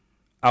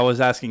I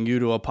was asking you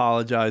to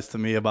apologize to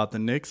me about the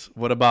Knicks.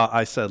 What about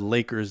I said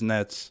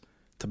Lakers-Nets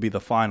to be the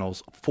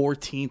finals,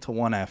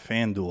 14-1 at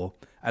FanDuel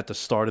at the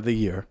start of the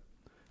year.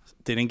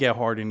 Didn't get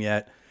Harden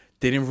yet.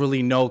 Didn't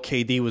really know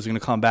KD was going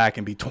to come back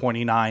and be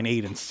 29,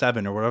 8, and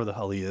 7 or whatever the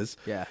hell he is.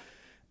 Yeah.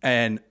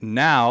 And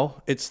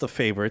now it's the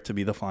favorite to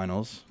be the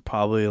finals,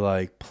 probably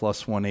like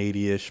plus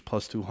 180-ish,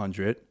 plus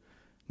 200.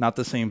 Not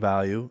the same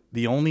value.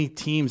 The only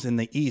teams in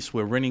the East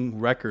with winning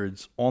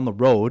records on the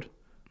road,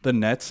 the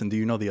Nets, and do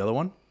you know the other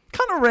one?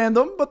 Kind of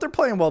random, but they're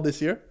playing well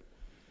this year.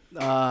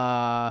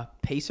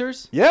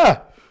 Pacers?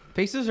 Yeah.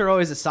 Pacers are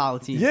always a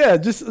solid team. Yeah,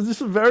 just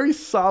a very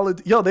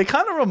solid. Yo, they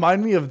kind of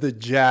remind me of the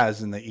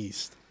Jazz in the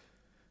East.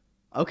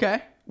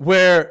 Okay.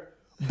 Where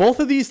both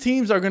of these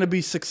teams are going to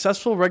be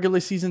successful regular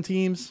season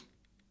teams.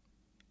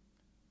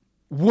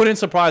 Wouldn't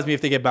surprise me if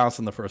they get bounced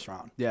in the first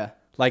round. Yeah.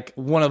 Like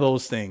one of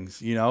those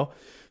things, you know?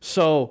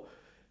 So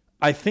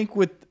I think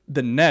with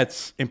the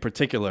Nets in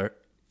particular,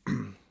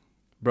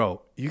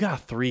 bro, you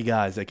got 3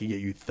 guys that can get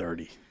you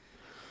 30.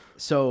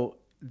 So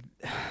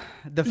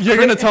You're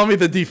going to tell me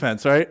the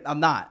defense, right? I'm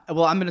not.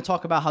 Well, I'm going to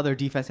talk about how their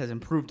defense has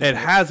improved. It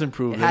has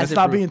improved. And it's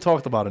not being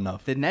talked about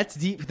enough. The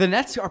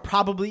Nets are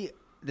probably,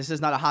 this is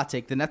not a hot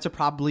take, the Nets are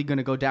probably going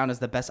to go down as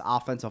the best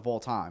offense of all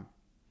time.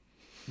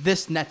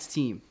 This Nets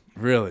team.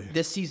 Really?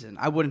 This season.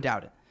 I wouldn't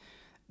doubt it.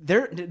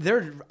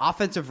 Their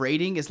offensive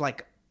rating is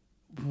like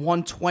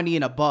 120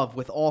 and above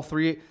with all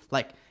three.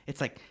 Like, it's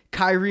like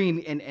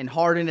Kyrie and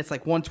Harden, it's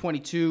like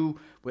 122.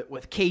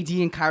 With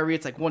KD and Kyrie,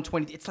 it's like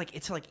 120. It's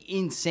like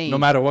insane. No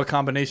matter what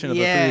combination of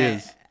the three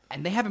is.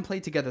 And they haven't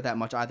played together that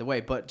much either way.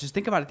 But just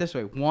think about it this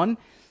way. One,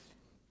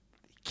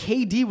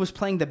 KD was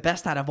playing the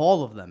best out of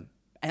all of them.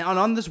 And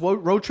on this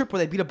road trip where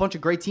they beat a bunch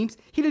of great teams,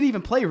 he didn't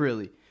even play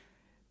really.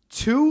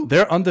 Two,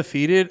 they're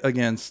undefeated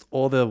against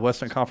all the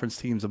Western Conference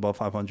teams above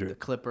 500. The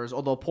Clippers,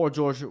 although poor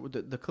George,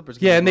 the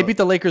Clippers. Yeah, and they beat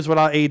the Lakers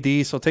without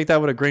AD, so take that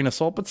with a grain of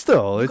salt. But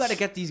still, you got to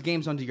get these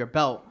games under your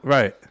belt,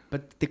 right?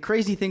 But the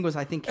crazy thing was,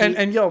 I think,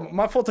 and yo,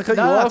 my fault to cut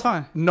you off.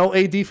 Fine. No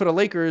AD for the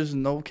Lakers,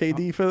 no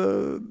KD for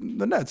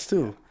the Nets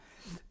too.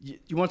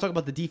 You want to talk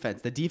about the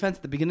defense? The defense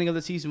at the beginning of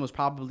the season was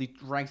probably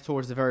ranked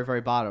towards the very,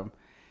 very bottom.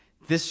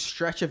 This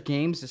stretch of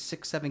games, the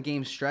 6-7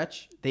 game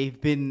stretch, they've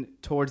been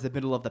towards the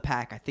middle of the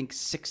pack. I think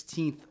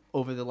 16th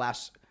over the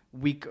last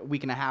week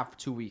and a half,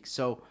 2 weeks.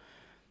 So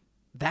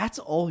that's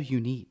all you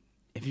need.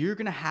 If you're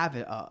going to have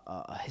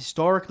a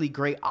historically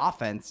great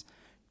offense,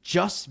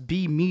 just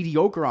be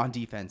mediocre on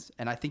defense,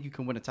 and I think you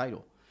can win a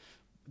title.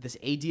 This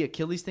AD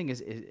Achilles thing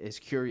is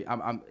curious.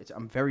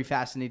 I'm very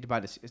fascinated by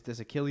this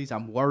Achilles.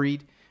 I'm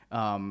worried.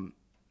 I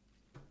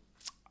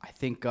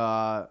think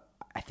the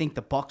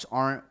Bucks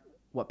aren't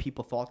what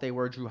people thought they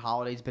were. Drew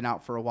Holiday's been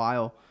out for a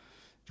while.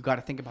 You got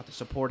to think about the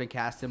supporting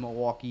cast in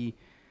Milwaukee.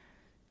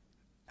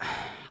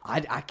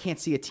 I can't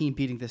see a team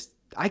beating this.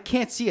 I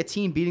can't see a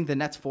team beating the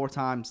Nets 4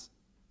 times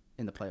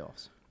in the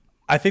playoffs.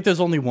 I think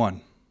there's only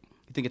one.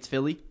 You think it's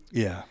Philly?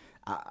 Yeah.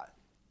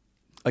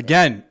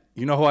 Again,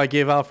 you know who I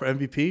gave out for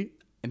MVP?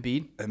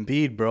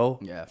 Embiid, bro.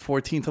 Yeah.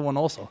 14-1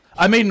 also.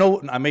 I made no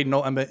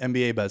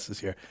NBA bets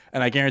this year,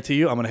 and I guarantee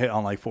you I'm going to hit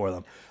on like 4 of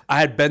them. I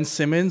had Ben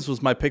Simmons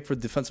was my pick for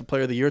Defensive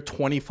Player of the Year,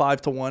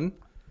 25-1.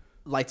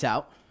 Lights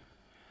out.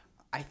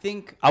 I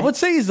would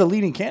say he's the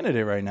leading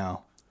candidate right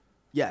now.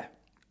 Yeah.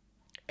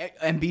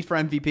 Embiid for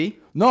MVP?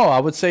 No, I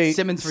would say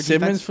Simmons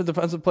for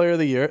Defensive Player of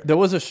the Year. There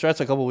was a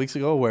stretch a couple weeks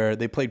ago where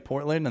they played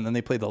Portland and then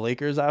they played the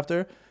Lakers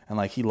after, and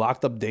like he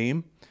locked up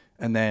Dame,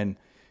 and then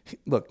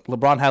look,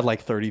 LeBron had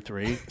like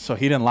 33, so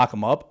he didn't lock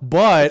him up.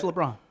 But it's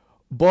LeBron.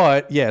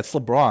 But yeah, it's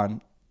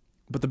LeBron.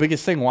 But the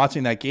biggest thing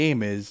watching that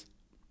game is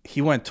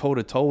he went toe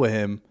to toe with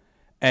him,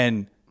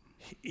 and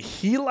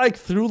he like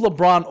threw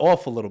LeBron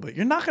off a little bit.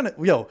 You're not gonna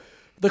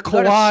the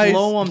Kawhi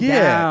slow him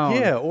down.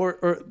 Yeah,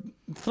 or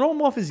throw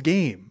him off his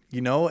game.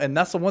 And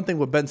that's the one thing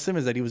with Ben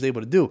Simmons that he was able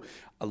to do.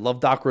 I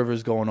love Doc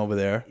Rivers going over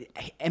there.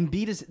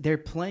 Embiid they're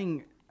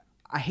playing,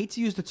 I hate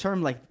to use the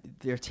term like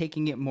they're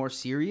taking it more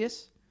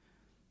serious,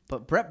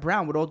 but Brett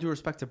Brown, with all due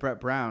respect to Brett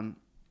Brown,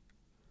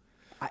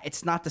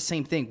 it's not the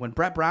same thing. When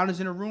Brett Brown is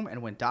in a room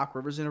and when Doc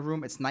Rivers is in a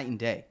room, it's night and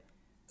day.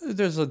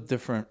 There's a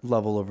different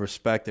level of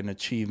respect and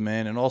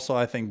achievement, and also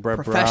I think Brett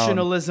Brown.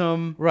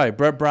 Professionalism. Right,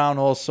 Brett Brown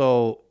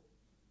also,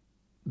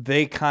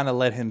 they kind of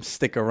let him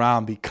stick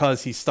around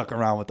because he stuck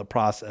around with the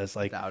process.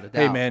 Like,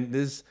 hey, man,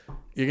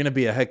 you're going to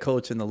be a head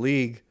coach in the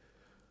league,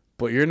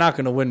 but you're not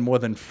going to win more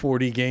than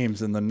 40 games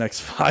in the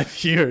next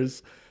 5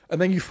 years. And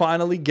then you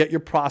finally get your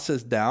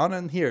process down,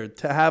 and here,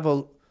 to have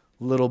a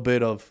little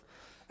bit of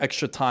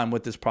extra time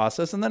with this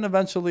process. And then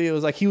eventually it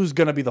was like he was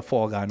going to be the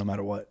fall guy no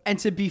matter what. And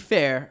to be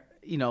fair,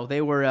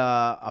 they were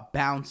a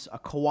bounce, a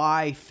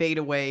Kawhi fade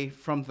away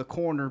from the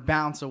corner,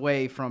 bounce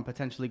away from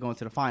potentially going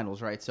to the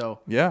finals, right? So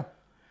yeah.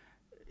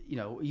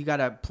 You got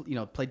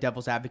to, play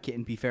devil's advocate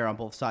and be fair on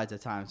both sides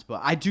at times.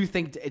 But I do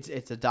think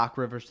it's a Doc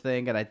Rivers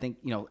thing. And I think,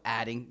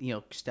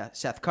 adding,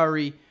 Seth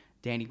Curry,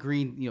 Danny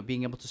Green,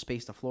 being able to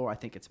space the floor, I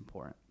think it's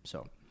important.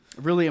 So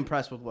really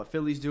impressed with what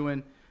Philly's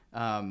doing.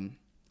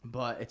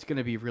 But it's going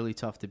to be really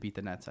tough to beat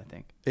the Nets, I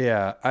think.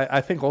 Yeah, I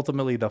think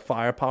ultimately the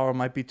firepower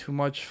might be too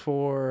much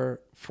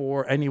for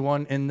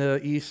anyone in the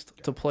East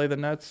to play the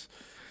Nets.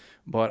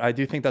 But I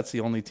do think that's the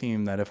only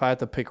team that if I had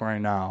to pick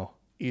right now,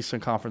 Eastern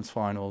Conference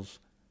Finals,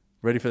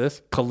 ready for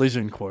this?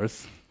 Collision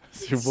course.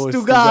 It's your boy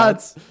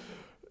Stugotz.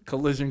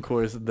 Collision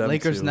course.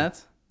 Lakers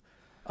Nets?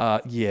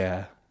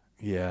 Yeah,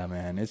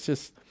 man.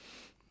 It's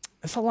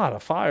a lot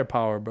of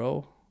firepower,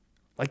 bro.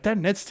 Like that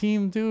Nets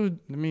team, dude.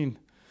 I mean,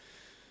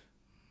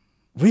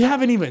 we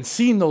haven't even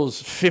seen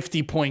those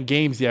 50-point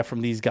games yet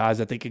from these guys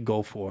that they could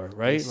go for,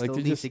 right? They still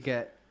need to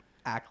get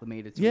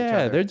acclimated to each other.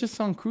 other. Yeah, they're just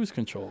on cruise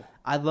control.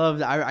 I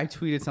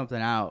tweeted something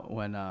out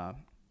when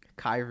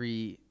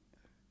Kyrie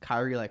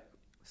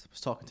was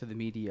talking to the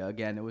media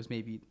again. It was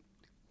maybe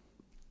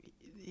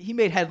he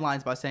made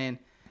headlines by saying,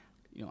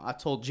 I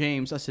told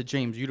James, I said,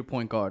 James, you the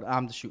point guard.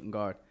 I'm the shooting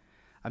guard.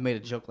 I made a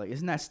joke like,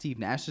 isn't that Steve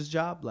Nash's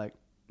job? Like,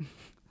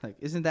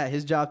 isn't that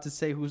his job to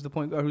say who's the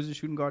point guard, who's the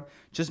shooting guard?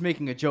 Just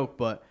making a joke,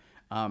 but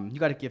you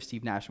got to give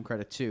Steve Nash some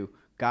credit too.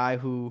 Guy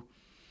who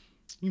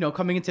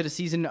coming into the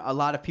season, a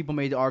lot of people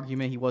made the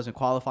argument he wasn't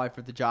qualified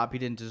for the job. He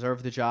didn't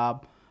deserve the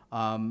job.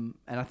 And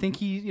I think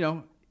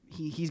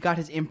he's got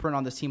his imprint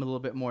on this team a little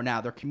bit more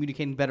now. They're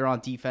communicating better on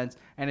defense,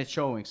 and it's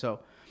showing. So,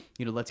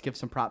 let's give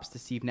some props to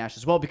Steve Nash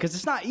as well, because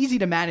it's not easy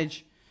to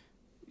manage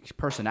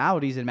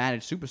personalities and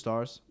manage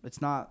superstars.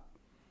 It's not,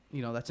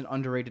 that's an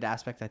underrated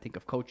aspect, I think,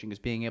 of coaching, is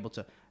being able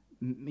to,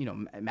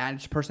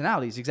 manage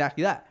personalities.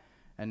 Exactly that.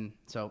 And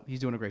so he's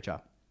doing a great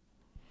job.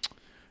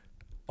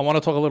 I want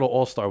to talk a little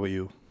All-Star with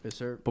you. Yes,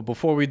 sir. But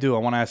before we do, I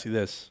want to ask you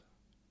this.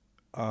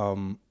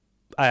 I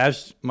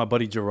asked my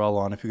buddy Jarrell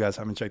on, if you guys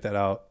haven't checked that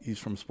out. He's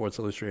from Sports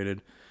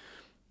Illustrated.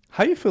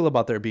 How do you feel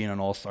about there being an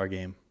All-Star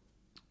game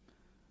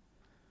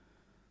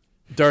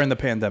during the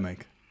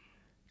pandemic?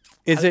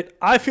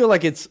 I feel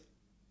like it's,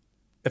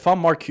 if I'm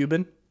Mark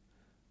Cuban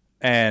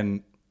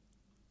and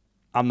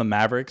I'm the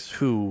Mavericks,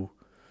 who,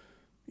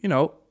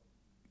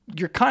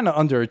 you're kind of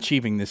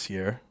underachieving this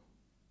year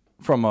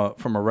from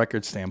a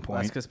record standpoint.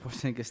 That's because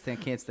Porzingis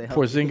can't stay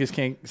healthy. Porzingis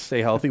can't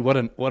stay healthy. What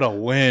a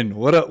win.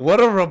 What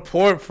a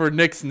report for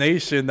Knicks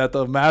Nation that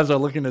the Mavs are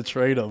looking to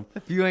trade him.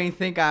 If you ain't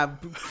think I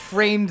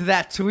framed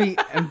that tweet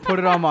and put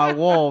it on my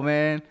wall,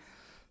 man.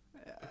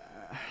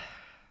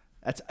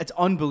 It's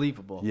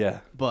unbelievable. Yeah.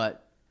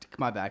 But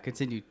my bad.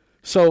 Continue.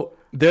 So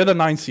they're the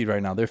 9th seed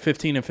right now. They're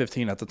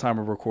 15-15 at the time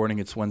of recording.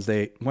 It's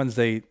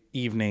Wednesday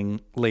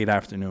evening, late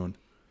afternoon.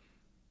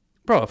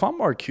 Bro, if I'm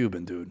Mark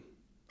Cuban, dude,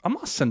 I'm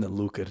not sending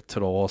Luka to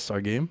the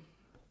All-Star game.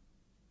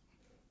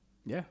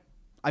 Yeah.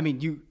 I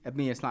mean,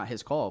 it's not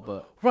his call,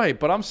 but right.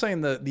 But I'm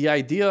saying the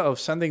idea of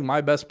sending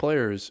my best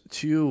players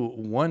to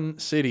one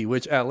city,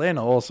 which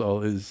Atlanta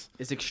also is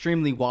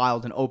extremely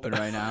wild and open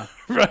right now.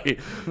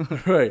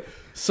 right.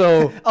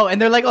 So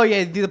and they're like, oh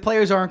yeah, the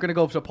players aren't going to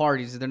go to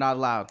parties; they're not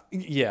allowed.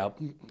 Yeah,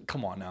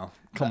 come on now.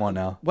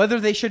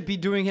 Whether they should be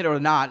doing it or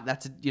not,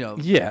 that's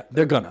Yeah,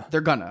 they're gonna.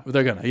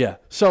 Yeah.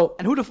 So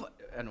and I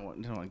don't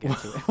want to get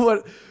into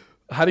it.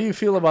 How do you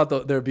feel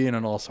about there being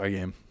an All-Star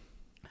game?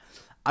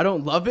 I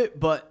don't love it,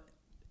 but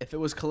if it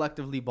was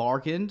collectively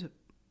bargained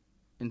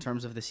in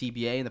terms of the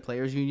CBA and the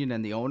players union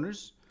and the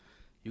owners,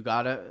 you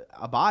gotta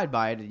abide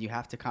by it, and you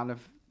have to kind of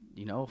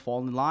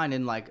fall in line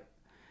and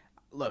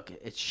look,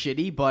 it's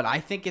shitty, but I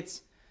think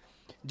it's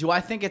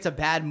a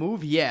bad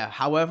move? Yeah.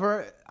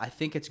 However, I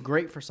think it's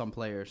great for some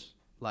players,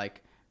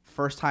 like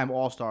first-time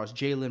All-Stars,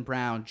 Jaylen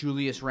Brown,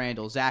 Julius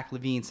Randle, Zach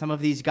LaVine, some of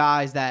these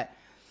guys that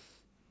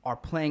are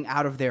playing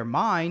out of their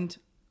mind.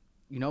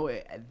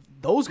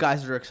 Those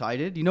guys are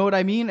excited. You know what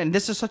I mean? And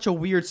this is such a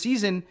weird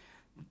season.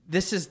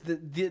 This is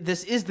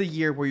the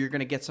year where you're going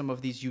to get some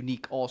of these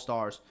unique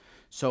All-Stars.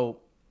 So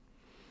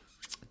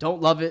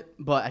don't love it,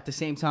 but at the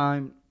same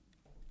time,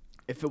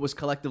 if it was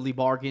collectively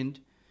bargained,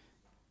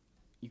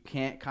 you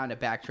can't kind of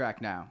backtrack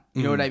now.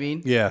 You know what I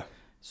mean? Yeah.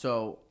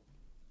 So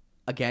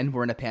again,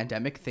 we're in a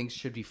pandemic. Things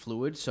should be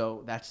fluid.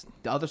 So that's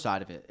the other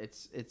side of it.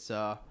 It's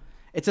a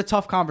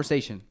tough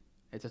conversation.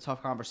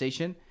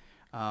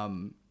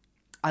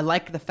 I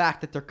like the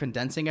fact that they're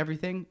condensing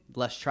everything,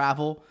 less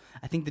travel.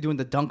 I think they're doing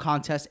the dunk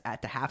contest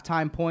at the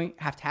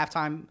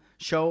halftime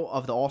show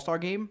of the All-Star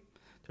game.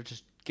 They're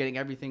just getting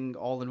everything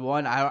all in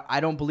one. I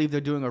don't believe they're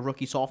doing a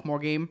rookie-sophomore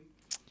game.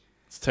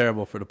 It's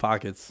terrible for the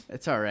pockets.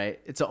 It's all right.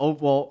 It's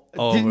over.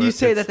 Didn't you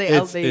say that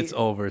it's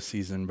over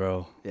season,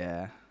 bro?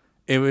 Yeah.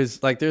 It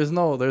was like there's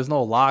no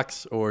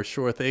locks or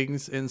sure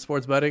things in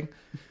sports betting,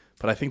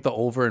 but I think the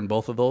over in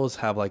both of those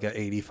have like an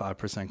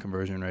 85%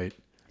 conversion rate.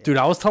 Dude,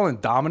 I was telling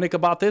Dominic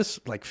about this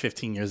like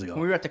 15 years ago.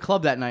 When we were at the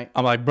club that night.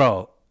 I'm like,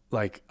 bro, we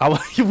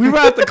were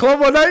at the club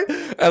one night,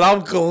 and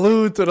I'm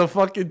glued to the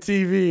fucking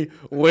TV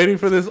waiting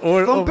for this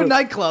order. Thumping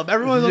nightclub.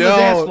 Everyone's on the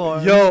dance floor.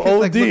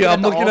 OD.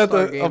 I'm looking at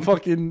I'm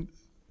fucking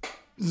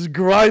just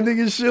grinding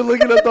and shit,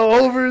 looking at the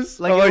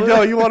overs. I'm like,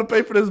 yo, you want to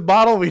pay for this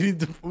bottle? We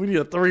need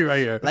a 3 right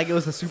here. Like it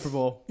was the Super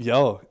Bowl.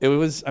 Yo, it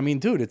was, I mean,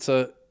 dude, it's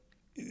the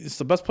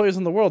best players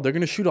in the world. They're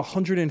going to shoot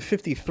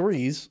 150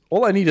 threes.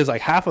 All I need is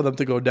like half of them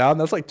to go down.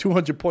 That's like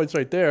 200 points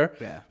right there.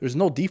 Yeah. There's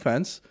no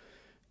defense.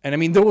 And I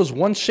mean, there was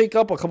one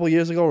shakeup a couple of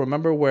years ago,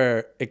 remember,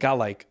 where it got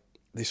like,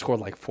 they scored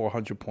like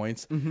 400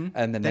 points. Mm-hmm.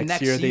 And the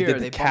next year they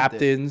did the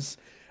captains.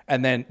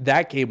 And then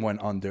that game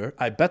went under.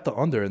 I bet the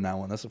under in that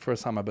one. That's the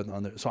first time I bet the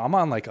under. So I'm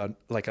on like an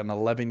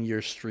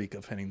 11-year streak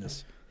of hitting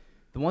this.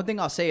 The one thing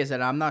I'll say is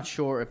that I'm not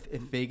sure if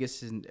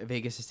Vegas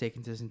is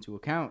taking this into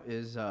account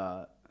is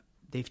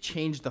they've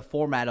changed the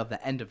format of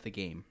the end of the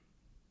game.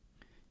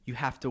 You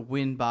have to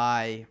win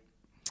by...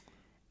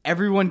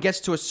 Everyone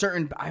gets to a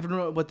certain... I don't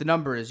know what the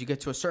number is. You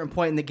get to a certain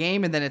point in the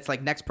game, and then it's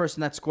like next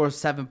person that scores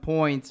 7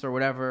 points or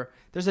whatever.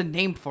 There's a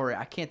name for it.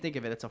 I can't think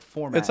of it. It's a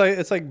format.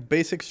 It's like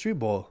basic street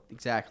ball.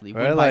 Exactly.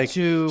 Right? Win by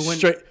 2.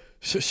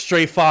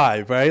 Straight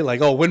 5, right?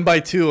 Like, win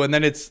by 2, and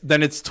then it's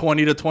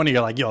 20-20.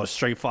 You're like, yo,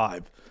 straight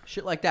 5.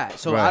 Shit like that.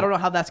 So right. I don't know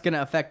how that's going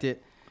to affect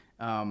it.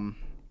 The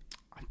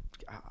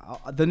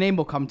name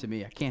will come to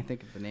me. I can't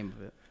think of the name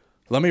of it.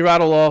 Let me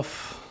rattle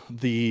off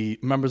the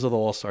members of the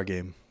All-Star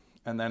game.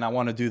 And then I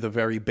want to do the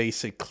very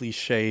basic,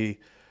 cliche,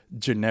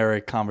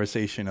 generic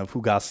conversation of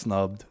who got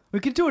snubbed.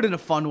 We could do it in a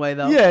fun way,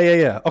 though.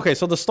 Yeah. Okay,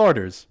 so the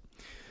starters.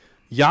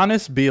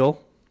 Giannis,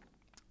 Beal,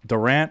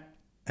 Durant,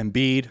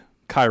 Embiid,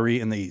 Kyrie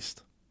in the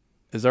East.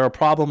 Is there a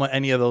problem with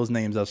any of those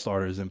names as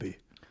starters, Embiid?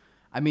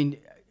 I mean,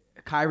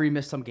 Kyrie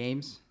missed some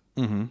games,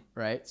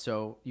 right?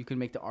 So you can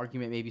make the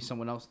argument maybe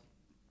someone else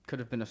could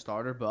have been a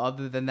starter, but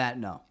other than that,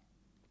 no.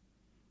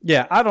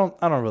 Yeah, I don't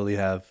really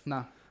have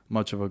Nah.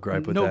 much of a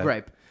gripe with that. No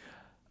gripe.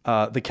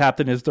 The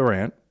captain is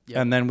Durant. Yep.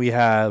 And then we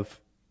have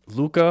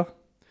Luka,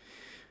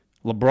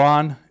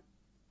 LeBron,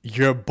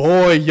 your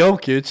boy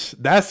Jokic.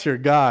 That's your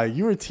guy.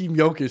 You were Team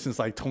Jokic since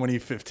like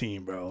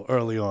 2015, bro,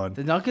 early on.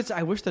 The Nuggets,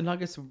 I wish the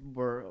Nuggets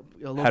were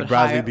a little Had bit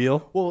Bradley higher.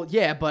 Beal? Well,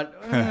 yeah, but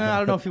I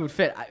don't know if he would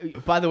fit.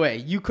 By the way,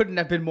 you couldn't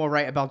have been more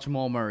right about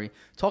Jamal Murray.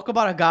 Talk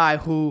about a guy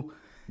who...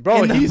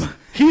 Bro,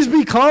 he's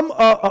become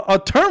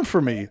a term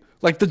for me.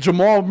 Like the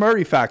Jamal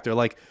Murray factor.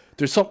 Like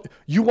there's some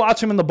you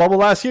watch him in the bubble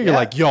last year, you're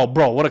like, yo,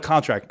 bro, what a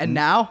contract. And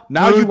now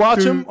you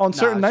watch him on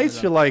certain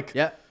nights, you're like,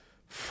 yeah,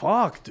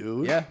 fuck,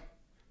 dude. yeah.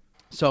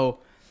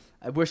 So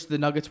I wish the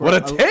Nuggets were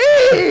What a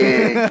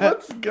take!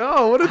 Let's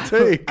go. What a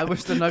take. I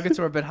wish the Nuggets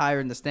were a bit higher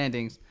in the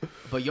standings,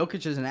 but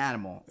Jokic is an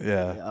animal.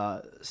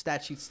 Yeah.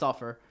 Stat sheet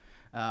stuffer.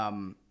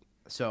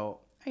 So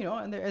you know,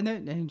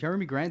 and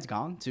Jeremy Grant's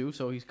gone too,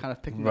 so he's kind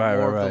of picking up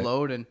more of the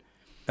load.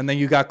 And then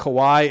you got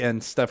Kawhi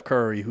and Steph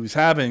Curry, who's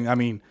having, I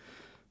mean,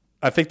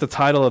 I think the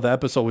title of the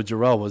episode with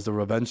Jarrell was the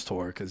Revenge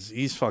Tour because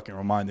he's fucking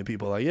reminding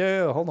people like,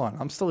 yeah, hold on,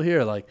 I'm still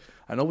here. Like,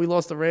 I know we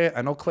lost the Durant,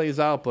 I know Clay's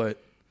out,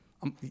 but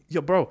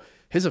bro,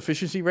 his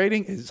efficiency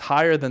rating is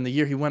higher than the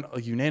year he went a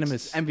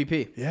unanimous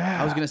MVP.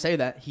 Yeah, I was gonna say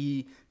that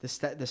the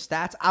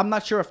stats. I'm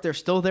not sure if they're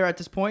still there at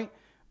this point,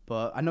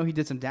 but I know he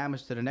did some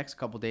damage to the next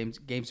couple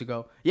games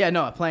ago. Yeah,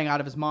 no, playing out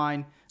of his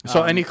mind.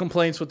 So any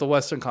complaints with the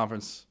Western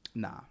Conference?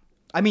 Nah.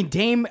 I mean,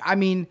 Dame,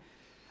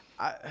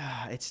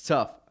 it's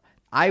tough.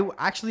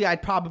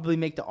 I'd probably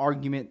make the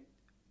argument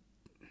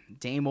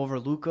Dame over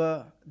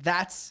Luka.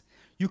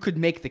 You could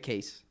make the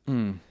case.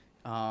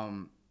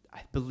 I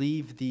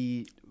believe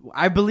the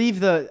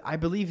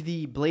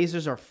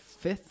Blazers are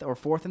 5th or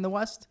 4th in the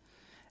West,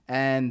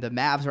 and the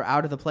Mavs are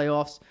out of the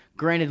playoffs.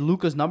 Granted,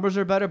 Luka's numbers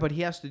are better, but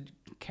he has to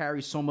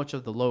carry so much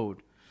of the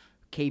load.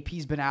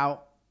 KP's been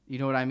out. You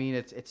know what I mean?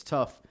 It's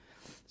tough.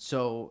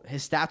 So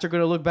his stats are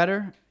going to look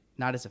better.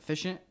 Not as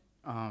efficient.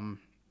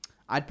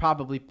 I'd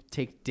probably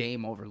take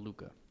Dame over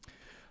Luka.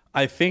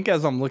 I think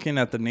as I'm looking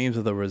at the names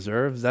of the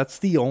reserves, that's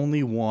the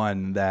only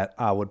one that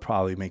I would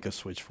probably make a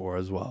switch for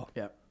as well.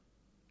 Yeah.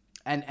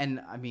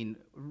 And I mean,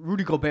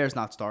 Rudy Gobert's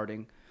not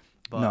starting.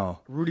 But no.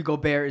 Rudy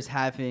Gobert is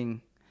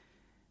having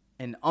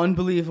an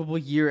unbelievable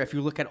year if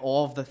you look at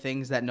all of the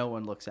things that no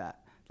one looks at.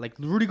 Like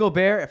Rudy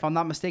Gobert, if I'm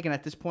not mistaken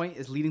at this point,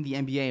 is leading the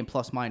NBA in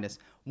plus minus.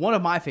 One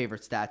of my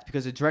favorite stats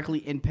because it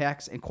directly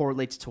impacts and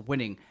correlates to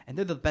winning. And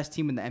they're the best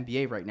team in the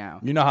NBA right now.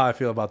 You know how I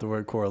feel about the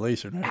word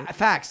correlation, right?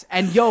 Facts.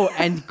 And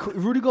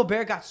Rudy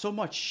Gobert got so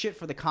much shit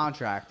for the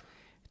contract.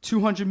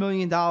 $200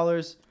 million.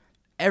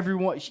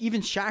 Everyone,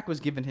 even Shaq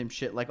was giving him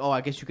shit. Like, oh, I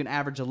guess you can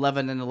average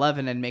 11 and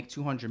 11 and make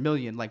 $200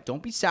 million. Like,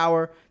 don't be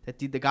sour that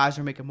the guys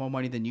are making more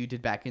money than you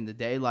did back in the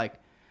day. Like,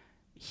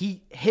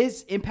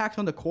 his impact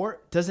on the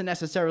court doesn't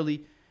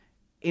necessarily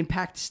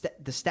impact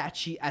the stat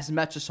sheet as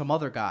much as some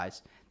other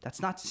guys.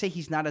 That's not to say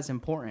he's not as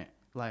important.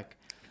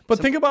 But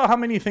think about how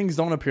many things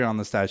don't appear on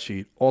the stat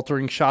sheet.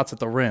 Altering shots at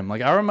the rim.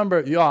 Like I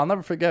remember, I'll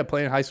never forget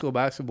playing high school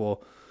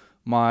basketball.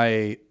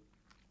 The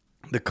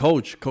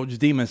coach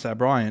Demas at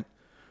Bryant,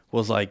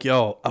 was like,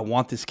 yo, I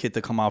want this kid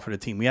to come out for the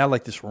team. We had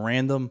like this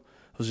random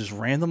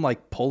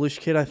like Polish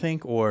kid, I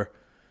think, or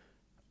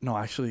no,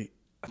 actually,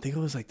 I think it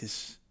was like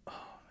this.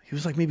 He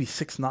was like maybe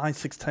 6'9",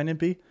 6'10"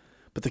 MP.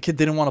 But the kid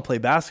didn't want to play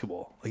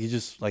basketball. Like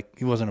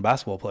he wasn't a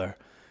basketball player.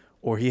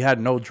 Or he had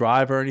no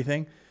drive or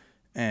anything.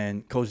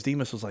 And Coach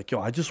Demas was like,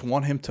 yo, I just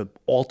want him to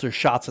alter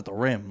shots at the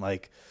rim.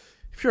 Like,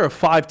 if you're a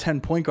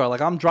 5'10" point guard,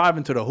 like I'm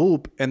driving to the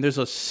hoop and there's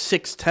a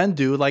 6'10"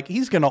 dude, like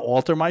he's going to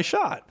alter my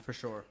shot. For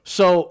sure.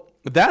 So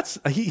that's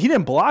he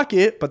didn't block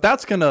it, but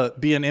that's going to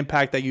be an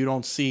impact that you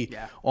don't see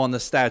on the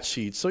stat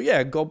sheet. So,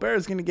 yeah, Gobert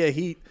is going to get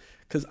heat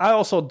because I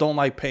also don't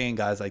like paying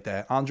guys like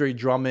that. Andre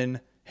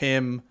Drummond,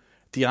 him,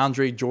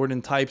 DeAndre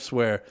Jordan types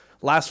where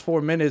last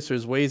 4 minutes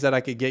there's ways that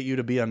I could get you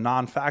to be a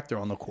non-factor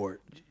on the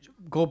court.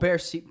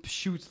 Gobert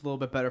shoots a little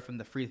bit better from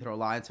the free throw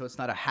line, so it's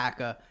not a hack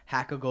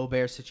a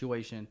Gobert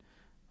situation.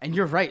 And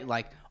you're right,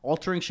 like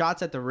altering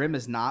shots at the rim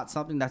is not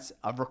something that's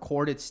a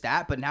recorded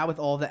stat, but now with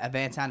all the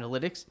advanced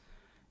analytics,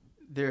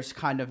 there's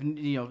kind of,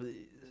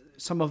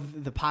 some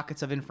of the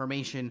pockets of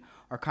information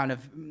are kind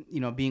of,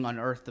 being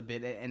unearthed a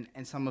bit,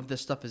 and some of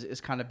this stuff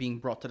is kind of being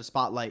brought to the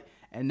spotlight.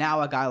 And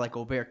now a guy like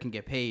Gobert can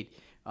get paid.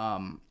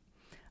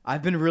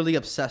 I've been really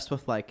obsessed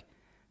with like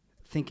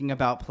thinking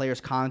about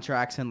players'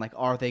 contracts and like,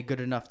 are they good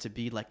enough to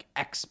be like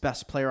X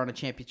best player on a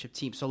championship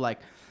team? So like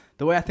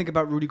the way I think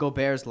about Rudy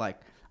Gobert is like,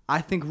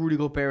 I think Rudy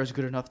Gobert is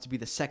good enough to be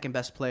the second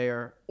best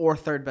player or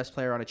third best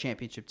player on a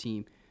championship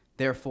team.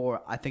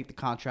 Therefore, I think the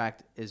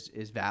contract is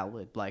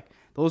valid. Like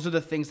those are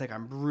the things like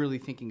I'm really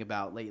thinking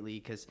about lately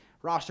because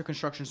roster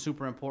construction is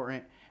super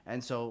important.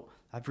 And so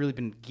I've really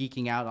been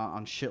geeking out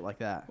on shit like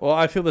that. Well,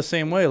 I feel the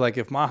same way. Like,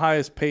 if my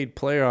highest paid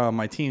player on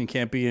my team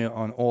can't be an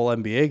all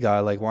NBA guy,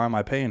 like, why am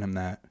I paying him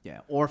that?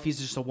 Yeah, or if he's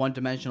just a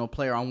one-dimensional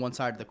player on one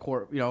side of the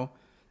court,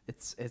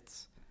 it's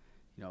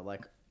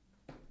like,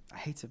 I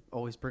hate to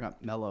always bring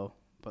up Melo,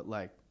 but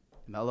like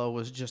Melo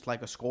was just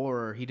like a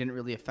scorer. He didn't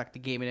really affect the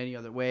game in any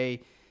other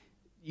way.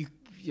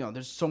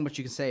 There's so much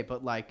you can say,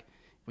 but like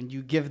when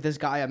you give this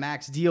guy a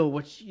max deal,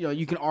 which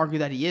you can argue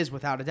that he is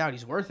without a doubt,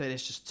 he's worth it.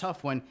 It's just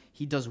tough when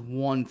he does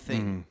one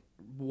thing.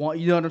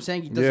 You know what I'm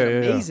saying? He does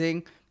it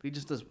amazing, but he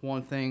just does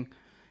one thing.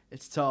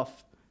 It's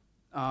tough.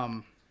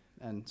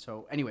 And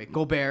so anyway,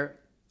 Gobert,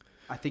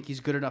 I think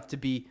he's good enough to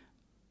be,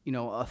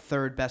 a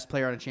third best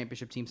player on a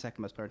championship team,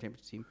 second best player on a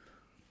championship team.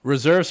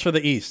 Reserves for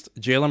the East: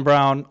 Jaylen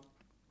Brown,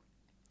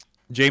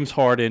 James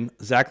Harden,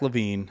 Zach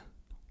LaVine,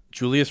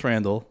 Julius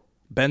Randle,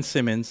 Ben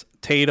Simmons,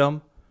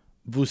 Tatum,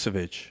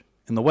 Vucevic.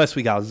 In the West,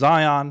 we got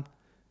Zion,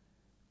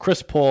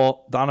 Chris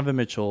Paul, Donovan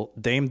Mitchell,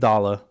 Dame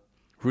Dollar,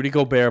 Rudy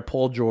Gobert,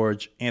 Paul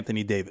George,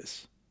 Anthony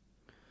Davis.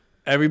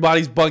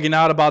 Everybody's bugging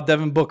out about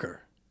Devin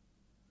Booker.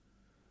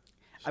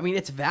 I mean,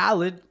 it's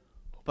valid,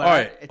 but all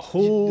right,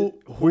 who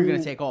are you going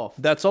to take off?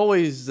 That's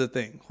always the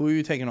thing. Who are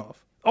you taking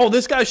off? Oh,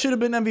 this guy should have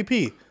been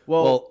MVP.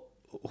 Well,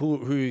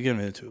 who are you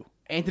giving it to?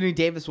 Anthony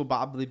Davis will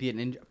probably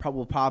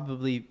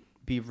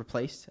be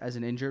replaced as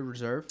an injured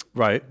reserve.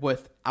 Right.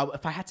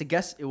 If I had to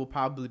guess, it will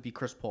probably be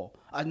Chris Paul.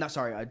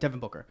 Devin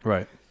Booker.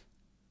 Right.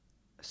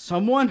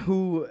 Someone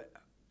who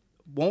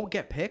won't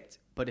get picked,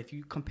 but if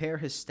you compare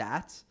his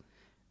stats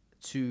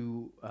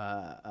to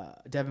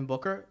Devin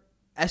Booker,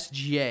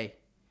 SGA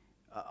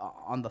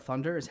on the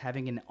Thunder is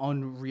having an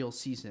unreal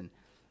season.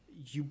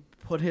 You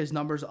put his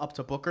numbers up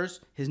to Booker's,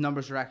 his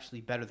numbers are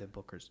actually better than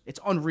Booker's. It's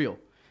unreal,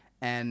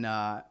 and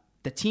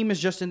the team is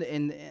just in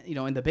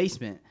the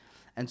basement,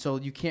 and so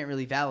you can't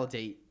really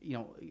validate.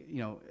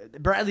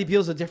 Bradley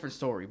Beal's a different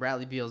story.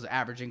 Bradley Beal's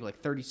averaging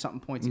like 30-something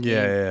points a game.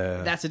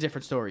 Yeah. That's a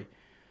different story.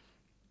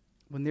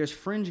 When there's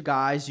fringe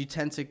guys, you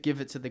tend to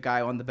give it to the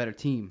guy on the better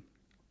team.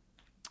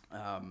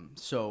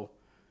 So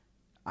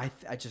I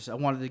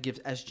wanted to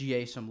give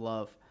SGA some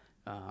love.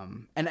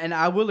 And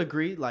I will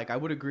agree, I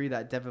would agree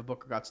that Devin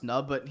Booker got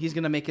snubbed, but he's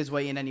going to make his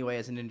way in anyway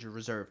as an injured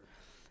reserve.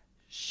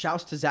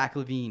 Shouts to Zach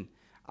LaVine.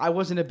 I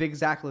wasn't a big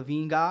Zach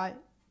LaVine guy,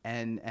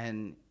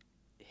 and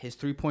his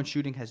three-point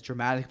shooting has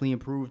dramatically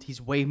improved.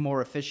 He's way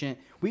more efficient.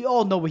 We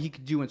all know what he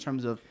could do in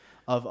terms of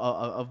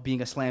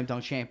being a slam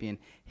dunk champion.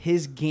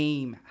 His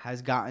game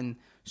has gotten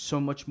so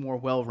much more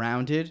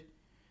well-rounded.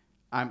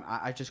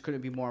 I just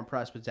couldn't be more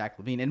impressed with Zach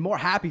LaVine, and more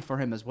happy for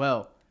him as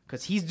well,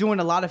 because he's doing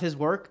a lot of his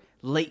work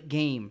late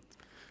game.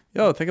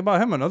 Yo, think about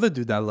him, another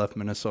dude that left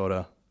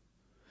Minnesota.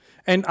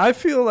 And I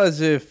feel as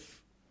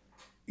if,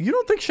 you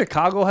don't think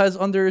Chicago has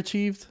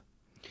underachieved?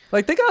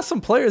 Like, they got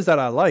some players that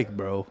I like,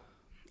 bro.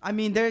 I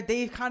mean,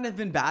 they've kind of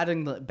been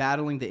battling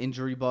the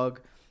injury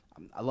bug.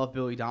 I love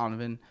Billy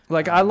Donovan.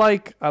 Like, I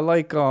like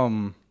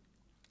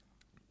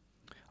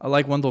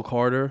Wendell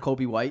Carter.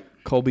 Kobe White.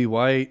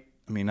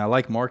 I mean, I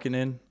like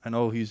Markkanen. I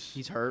know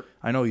he's hurt.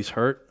 I know he's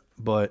hurt,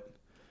 but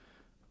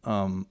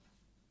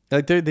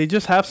like they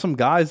just have some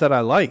guys that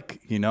I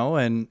like,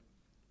 and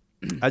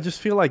I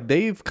just feel like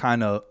they've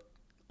kind of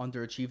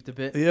underachieved a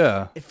bit.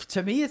 Yeah.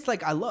 To me, it's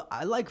like I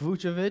like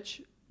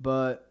Vucevic,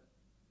 but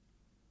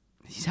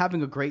he's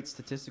having a great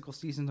statistical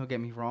season. Don't get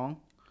me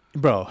wrong,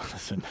 bro.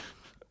 Listen,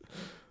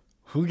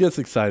 who gets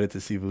excited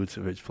to see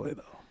Vucevic play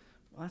though?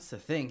 Well, that's the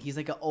thing. He's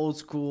like an old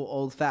school,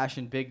 old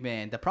fashioned big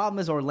man. The problem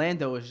is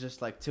Orlando is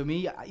just like, to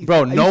me,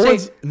 bro.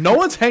 No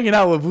one's hanging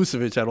out with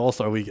Vucevic at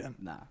All-Star Weekend.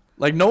 Nah.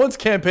 Like, no one's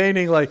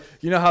campaigning. Like,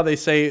 you know how they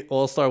say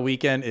All-Star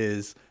Weekend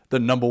is the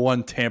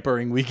 #1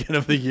 tampering weekend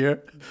of the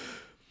year?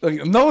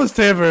 Like, no one's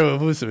tampering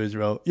with Vucevic,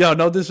 bro. Yo,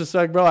 no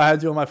disrespect, bro. I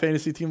had you on my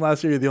fantasy team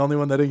last year. You're the only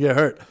one that didn't get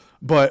hurt.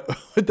 But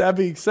with that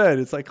being said,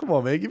 it's like, come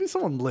on, man. Give me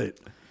someone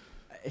lit.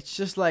 It's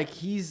just like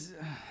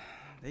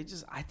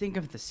I think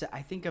of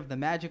the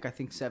Magic, I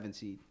think 7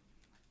 seed.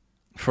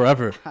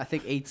 Forever. I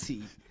think 8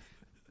 seed.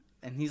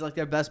 And he's like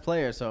their best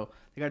player, so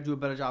they got to do a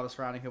better job of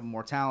surrounding him with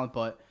more talent.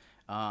 But,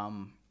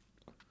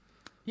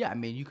 yeah, I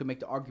mean, you could make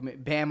the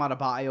argument. Bam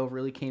Adebayo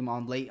really came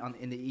on late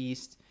in the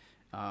East.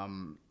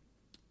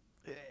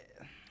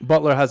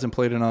 Butler hasn't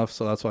played enough,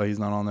 so that's why he's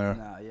not on there.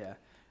 Nah, yeah.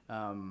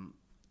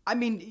 I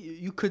mean,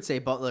 you could say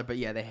Butler, but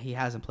yeah, he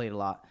hasn't played a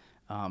lot.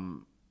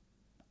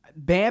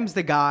 Bam's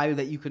the guy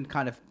that you can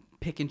kind of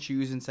pick and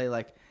choose and say,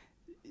 like,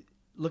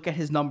 look at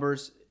his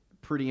numbers,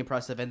 pretty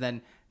impressive. And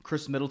then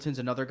Chris Middleton's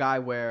another guy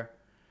where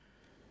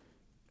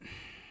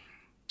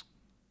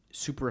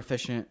super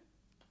efficient,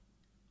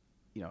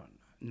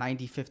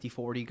 90, 50,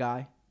 40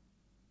 guy.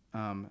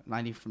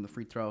 90 from the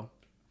free throw,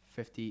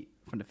 50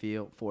 from the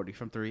field, 40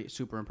 from three.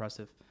 Super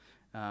impressive.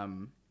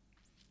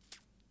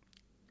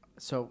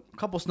 So a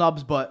couple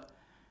snubs, but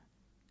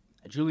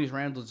Julius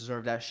Randle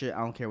deserved that shit. I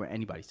don't care what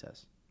anybody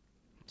says.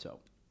 So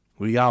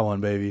we got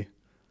one, baby.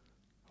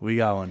 We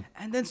got one.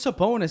 And then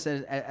Sabonis,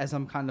 as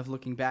I'm kind of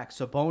looking back,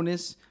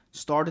 Sabonis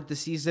started the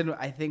season,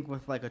 I think,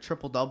 with like a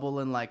triple-double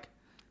and like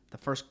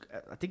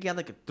I think he had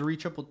like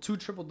two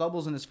triple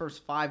doubles in his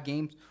first 5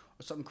 games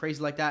or something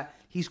crazy like that.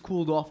 He's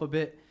cooled off a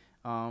bit.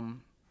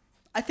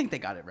 I think they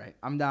got it right.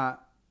 I'm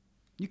not.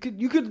 You could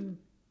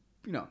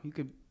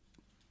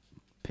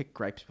pick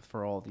gripes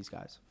for all of these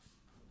guys.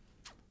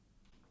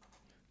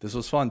 This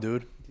was fun,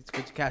 dude. It's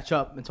good to catch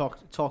up and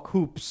talk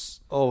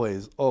hoops.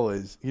 Always.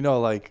 You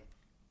know, like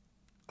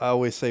I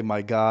always say,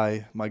 my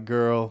guy, my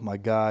girl, my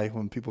guy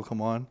when people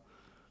come on.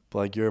 But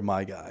like, you're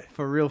my guy.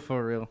 For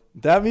real.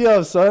 Dab me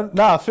up, son.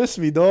 Nah, fist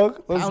me,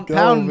 dog. Let's go,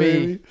 pound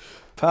baby. me.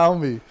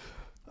 Pound me.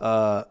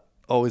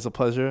 Always a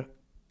pleasure.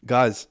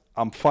 Guys,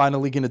 I'm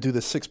finally going to do the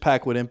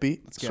 6-pack with Impy.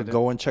 So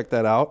go and check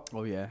that out.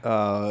 Oh,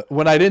 yeah.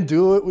 When I didn't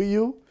do it with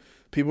you,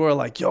 people were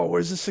like, yo,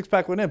 where's the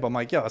 6-pack with Imp? I'm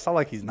like, yo, it's not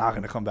like he's not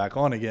going to come back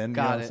on again. You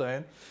know what I'm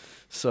saying?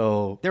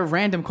 So they're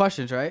random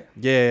questions, right?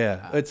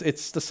 Yeah.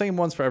 It's the same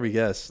ones for every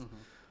guest.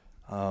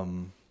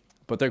 Mm-hmm.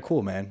 But they're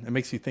cool, man. It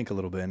makes you think a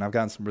little bit. And I've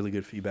gotten some really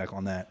good feedback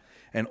on that.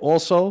 And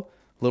also,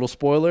 little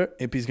spoiler,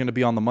 Impy's going to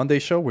be on the Monday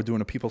show. We're doing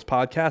a People's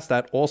Podcast.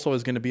 That also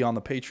is going to be on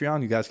the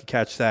Patreon. You guys can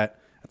catch that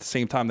at the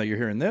same time that you're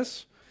hearing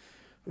this.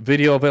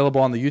 Video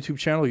available on the YouTube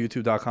channel,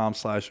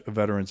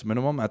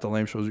 youtube.com/veteransminimum. At the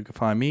Lame Shows, you can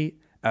find me.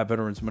 At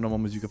Veterans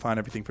Minimum, as you can find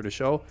everything for the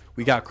show.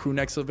 We got crew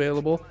necks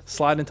available.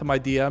 Slide into my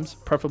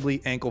DMs,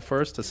 preferably ankle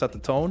first to set the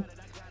tone.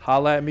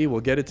 Holla at me.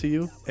 We'll get it to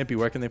you. Impy,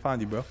 where can they find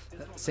you, bro?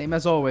 Same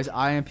as always,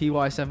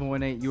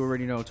 IMPY718. You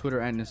already know, Twitter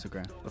and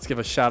Instagram. Let's give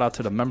a shout out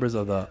to the members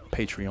of the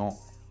Patreon.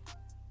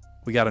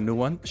 We got a new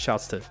one.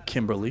 Shouts to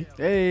Kimberly.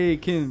 Hey,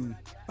 Kim.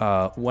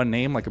 One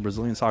name like a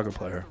Brazilian soccer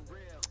player.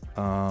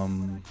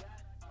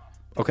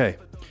 Okay.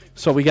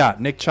 So we got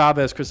Nick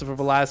Chavez, Christopher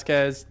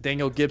Velasquez,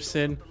 Daniel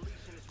Gibson,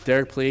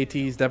 Derek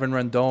Pleiades, Devin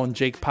Rendon,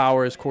 Jake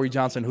Powers, Corey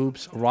Johnson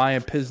Hoops,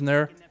 Ryan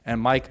Pisner, and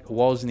Mike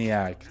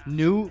Wozniak.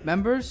 New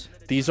members?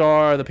 These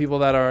are the people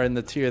that are in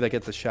the tier that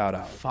get the shout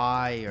out.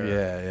 Fire.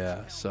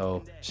 Yeah.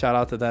 So shout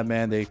out to them,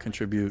 man. They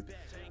contribute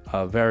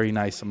a very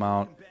nice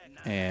amount.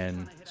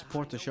 And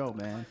support the show,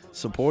 man.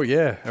 Support,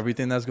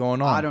 everything that's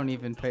going on. I don't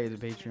even pay the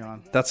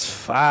Patreon. That's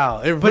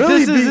foul. It but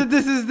really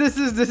this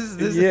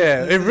is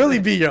yeah. It really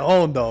be your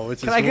own though.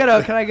 Can I get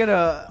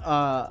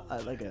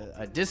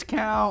a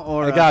discount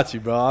or? I got you,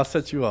 bro. I'll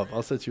set you up.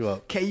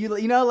 Okay,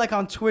 you know, like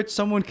on Twitch,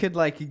 someone could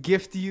like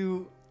gift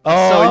you.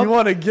 Oh, you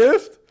want a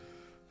gift?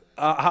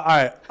 All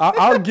right,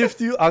 I'll gift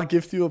you. I'll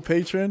gift you a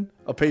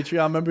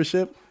Patreon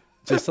membership.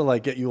 Just to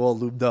like get you all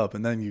lubed up,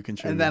 and then you can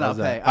And then I'll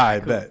pay. All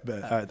right, bet.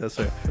 All right, that's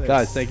fair.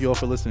 Guys, thank you all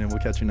for listening. We'll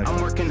catch you next time.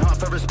 I'm working hard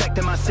for respect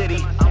in my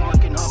city. I'm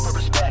working hard for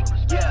respect.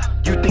 Yeah.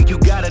 You think you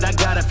got it? I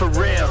got it for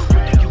real. You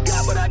think you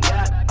got what I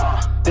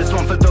got? This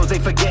one for those they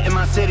forget in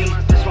my city.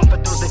 This one for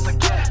those they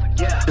forget.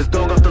 Yeah. This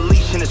dog off the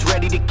leash and it's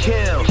ready to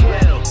kill.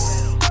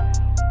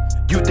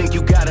 You think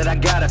you got it? I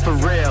got it for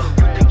real.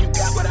 You think you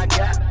got what I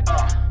got?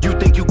 You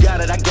think you got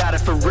it? I got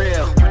it for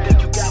real. You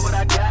think you got what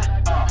I got?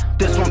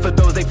 This one for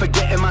those they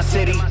forget in my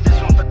city.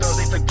 This one for those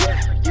they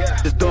forget.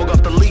 Yeah. This dog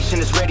off the leash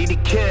and it's ready to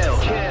kill.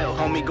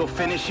 Homie, go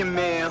finish your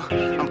meal.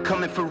 I'm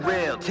coming for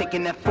real.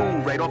 Taking that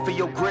food right off of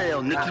your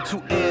grill. Nikki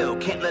too ill.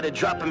 Can't let it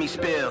drop on me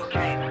spill.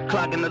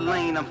 Clogging the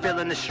lane. I'm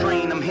feeling the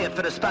strain. I'm here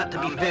for the spot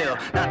to be filled.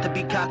 Not to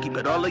be cocky,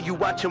 but all of you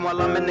watching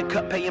while I'm in the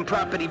cut paying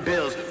property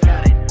bills.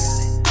 Got it.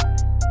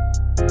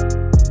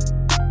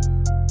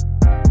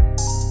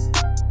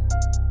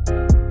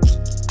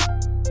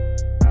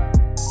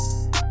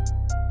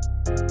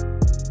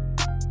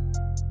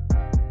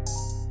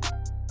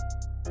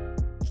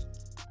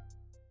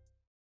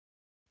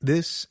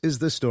 This is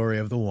the story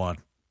of the one.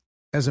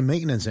 As a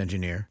maintenance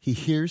engineer, he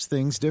hears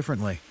things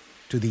differently.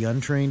 To the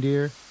untrained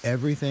ear,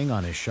 everything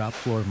on his shop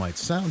floor might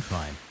sound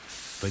fine,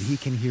 but he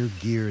can hear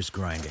gears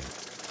grinding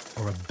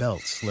or a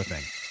belt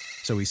slipping.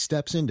 So he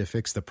steps in to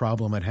fix the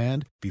problem at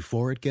hand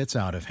before it gets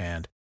out of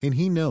hand. And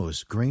he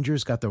knows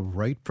Grainger's got the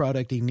right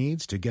product he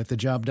needs to get the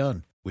job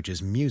done, which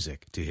is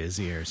music to his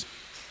ears.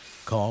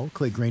 Call,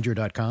 click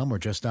Grainger.com, or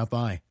just stop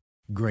by.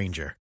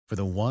 Grainger, for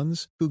the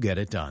ones who get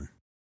it done.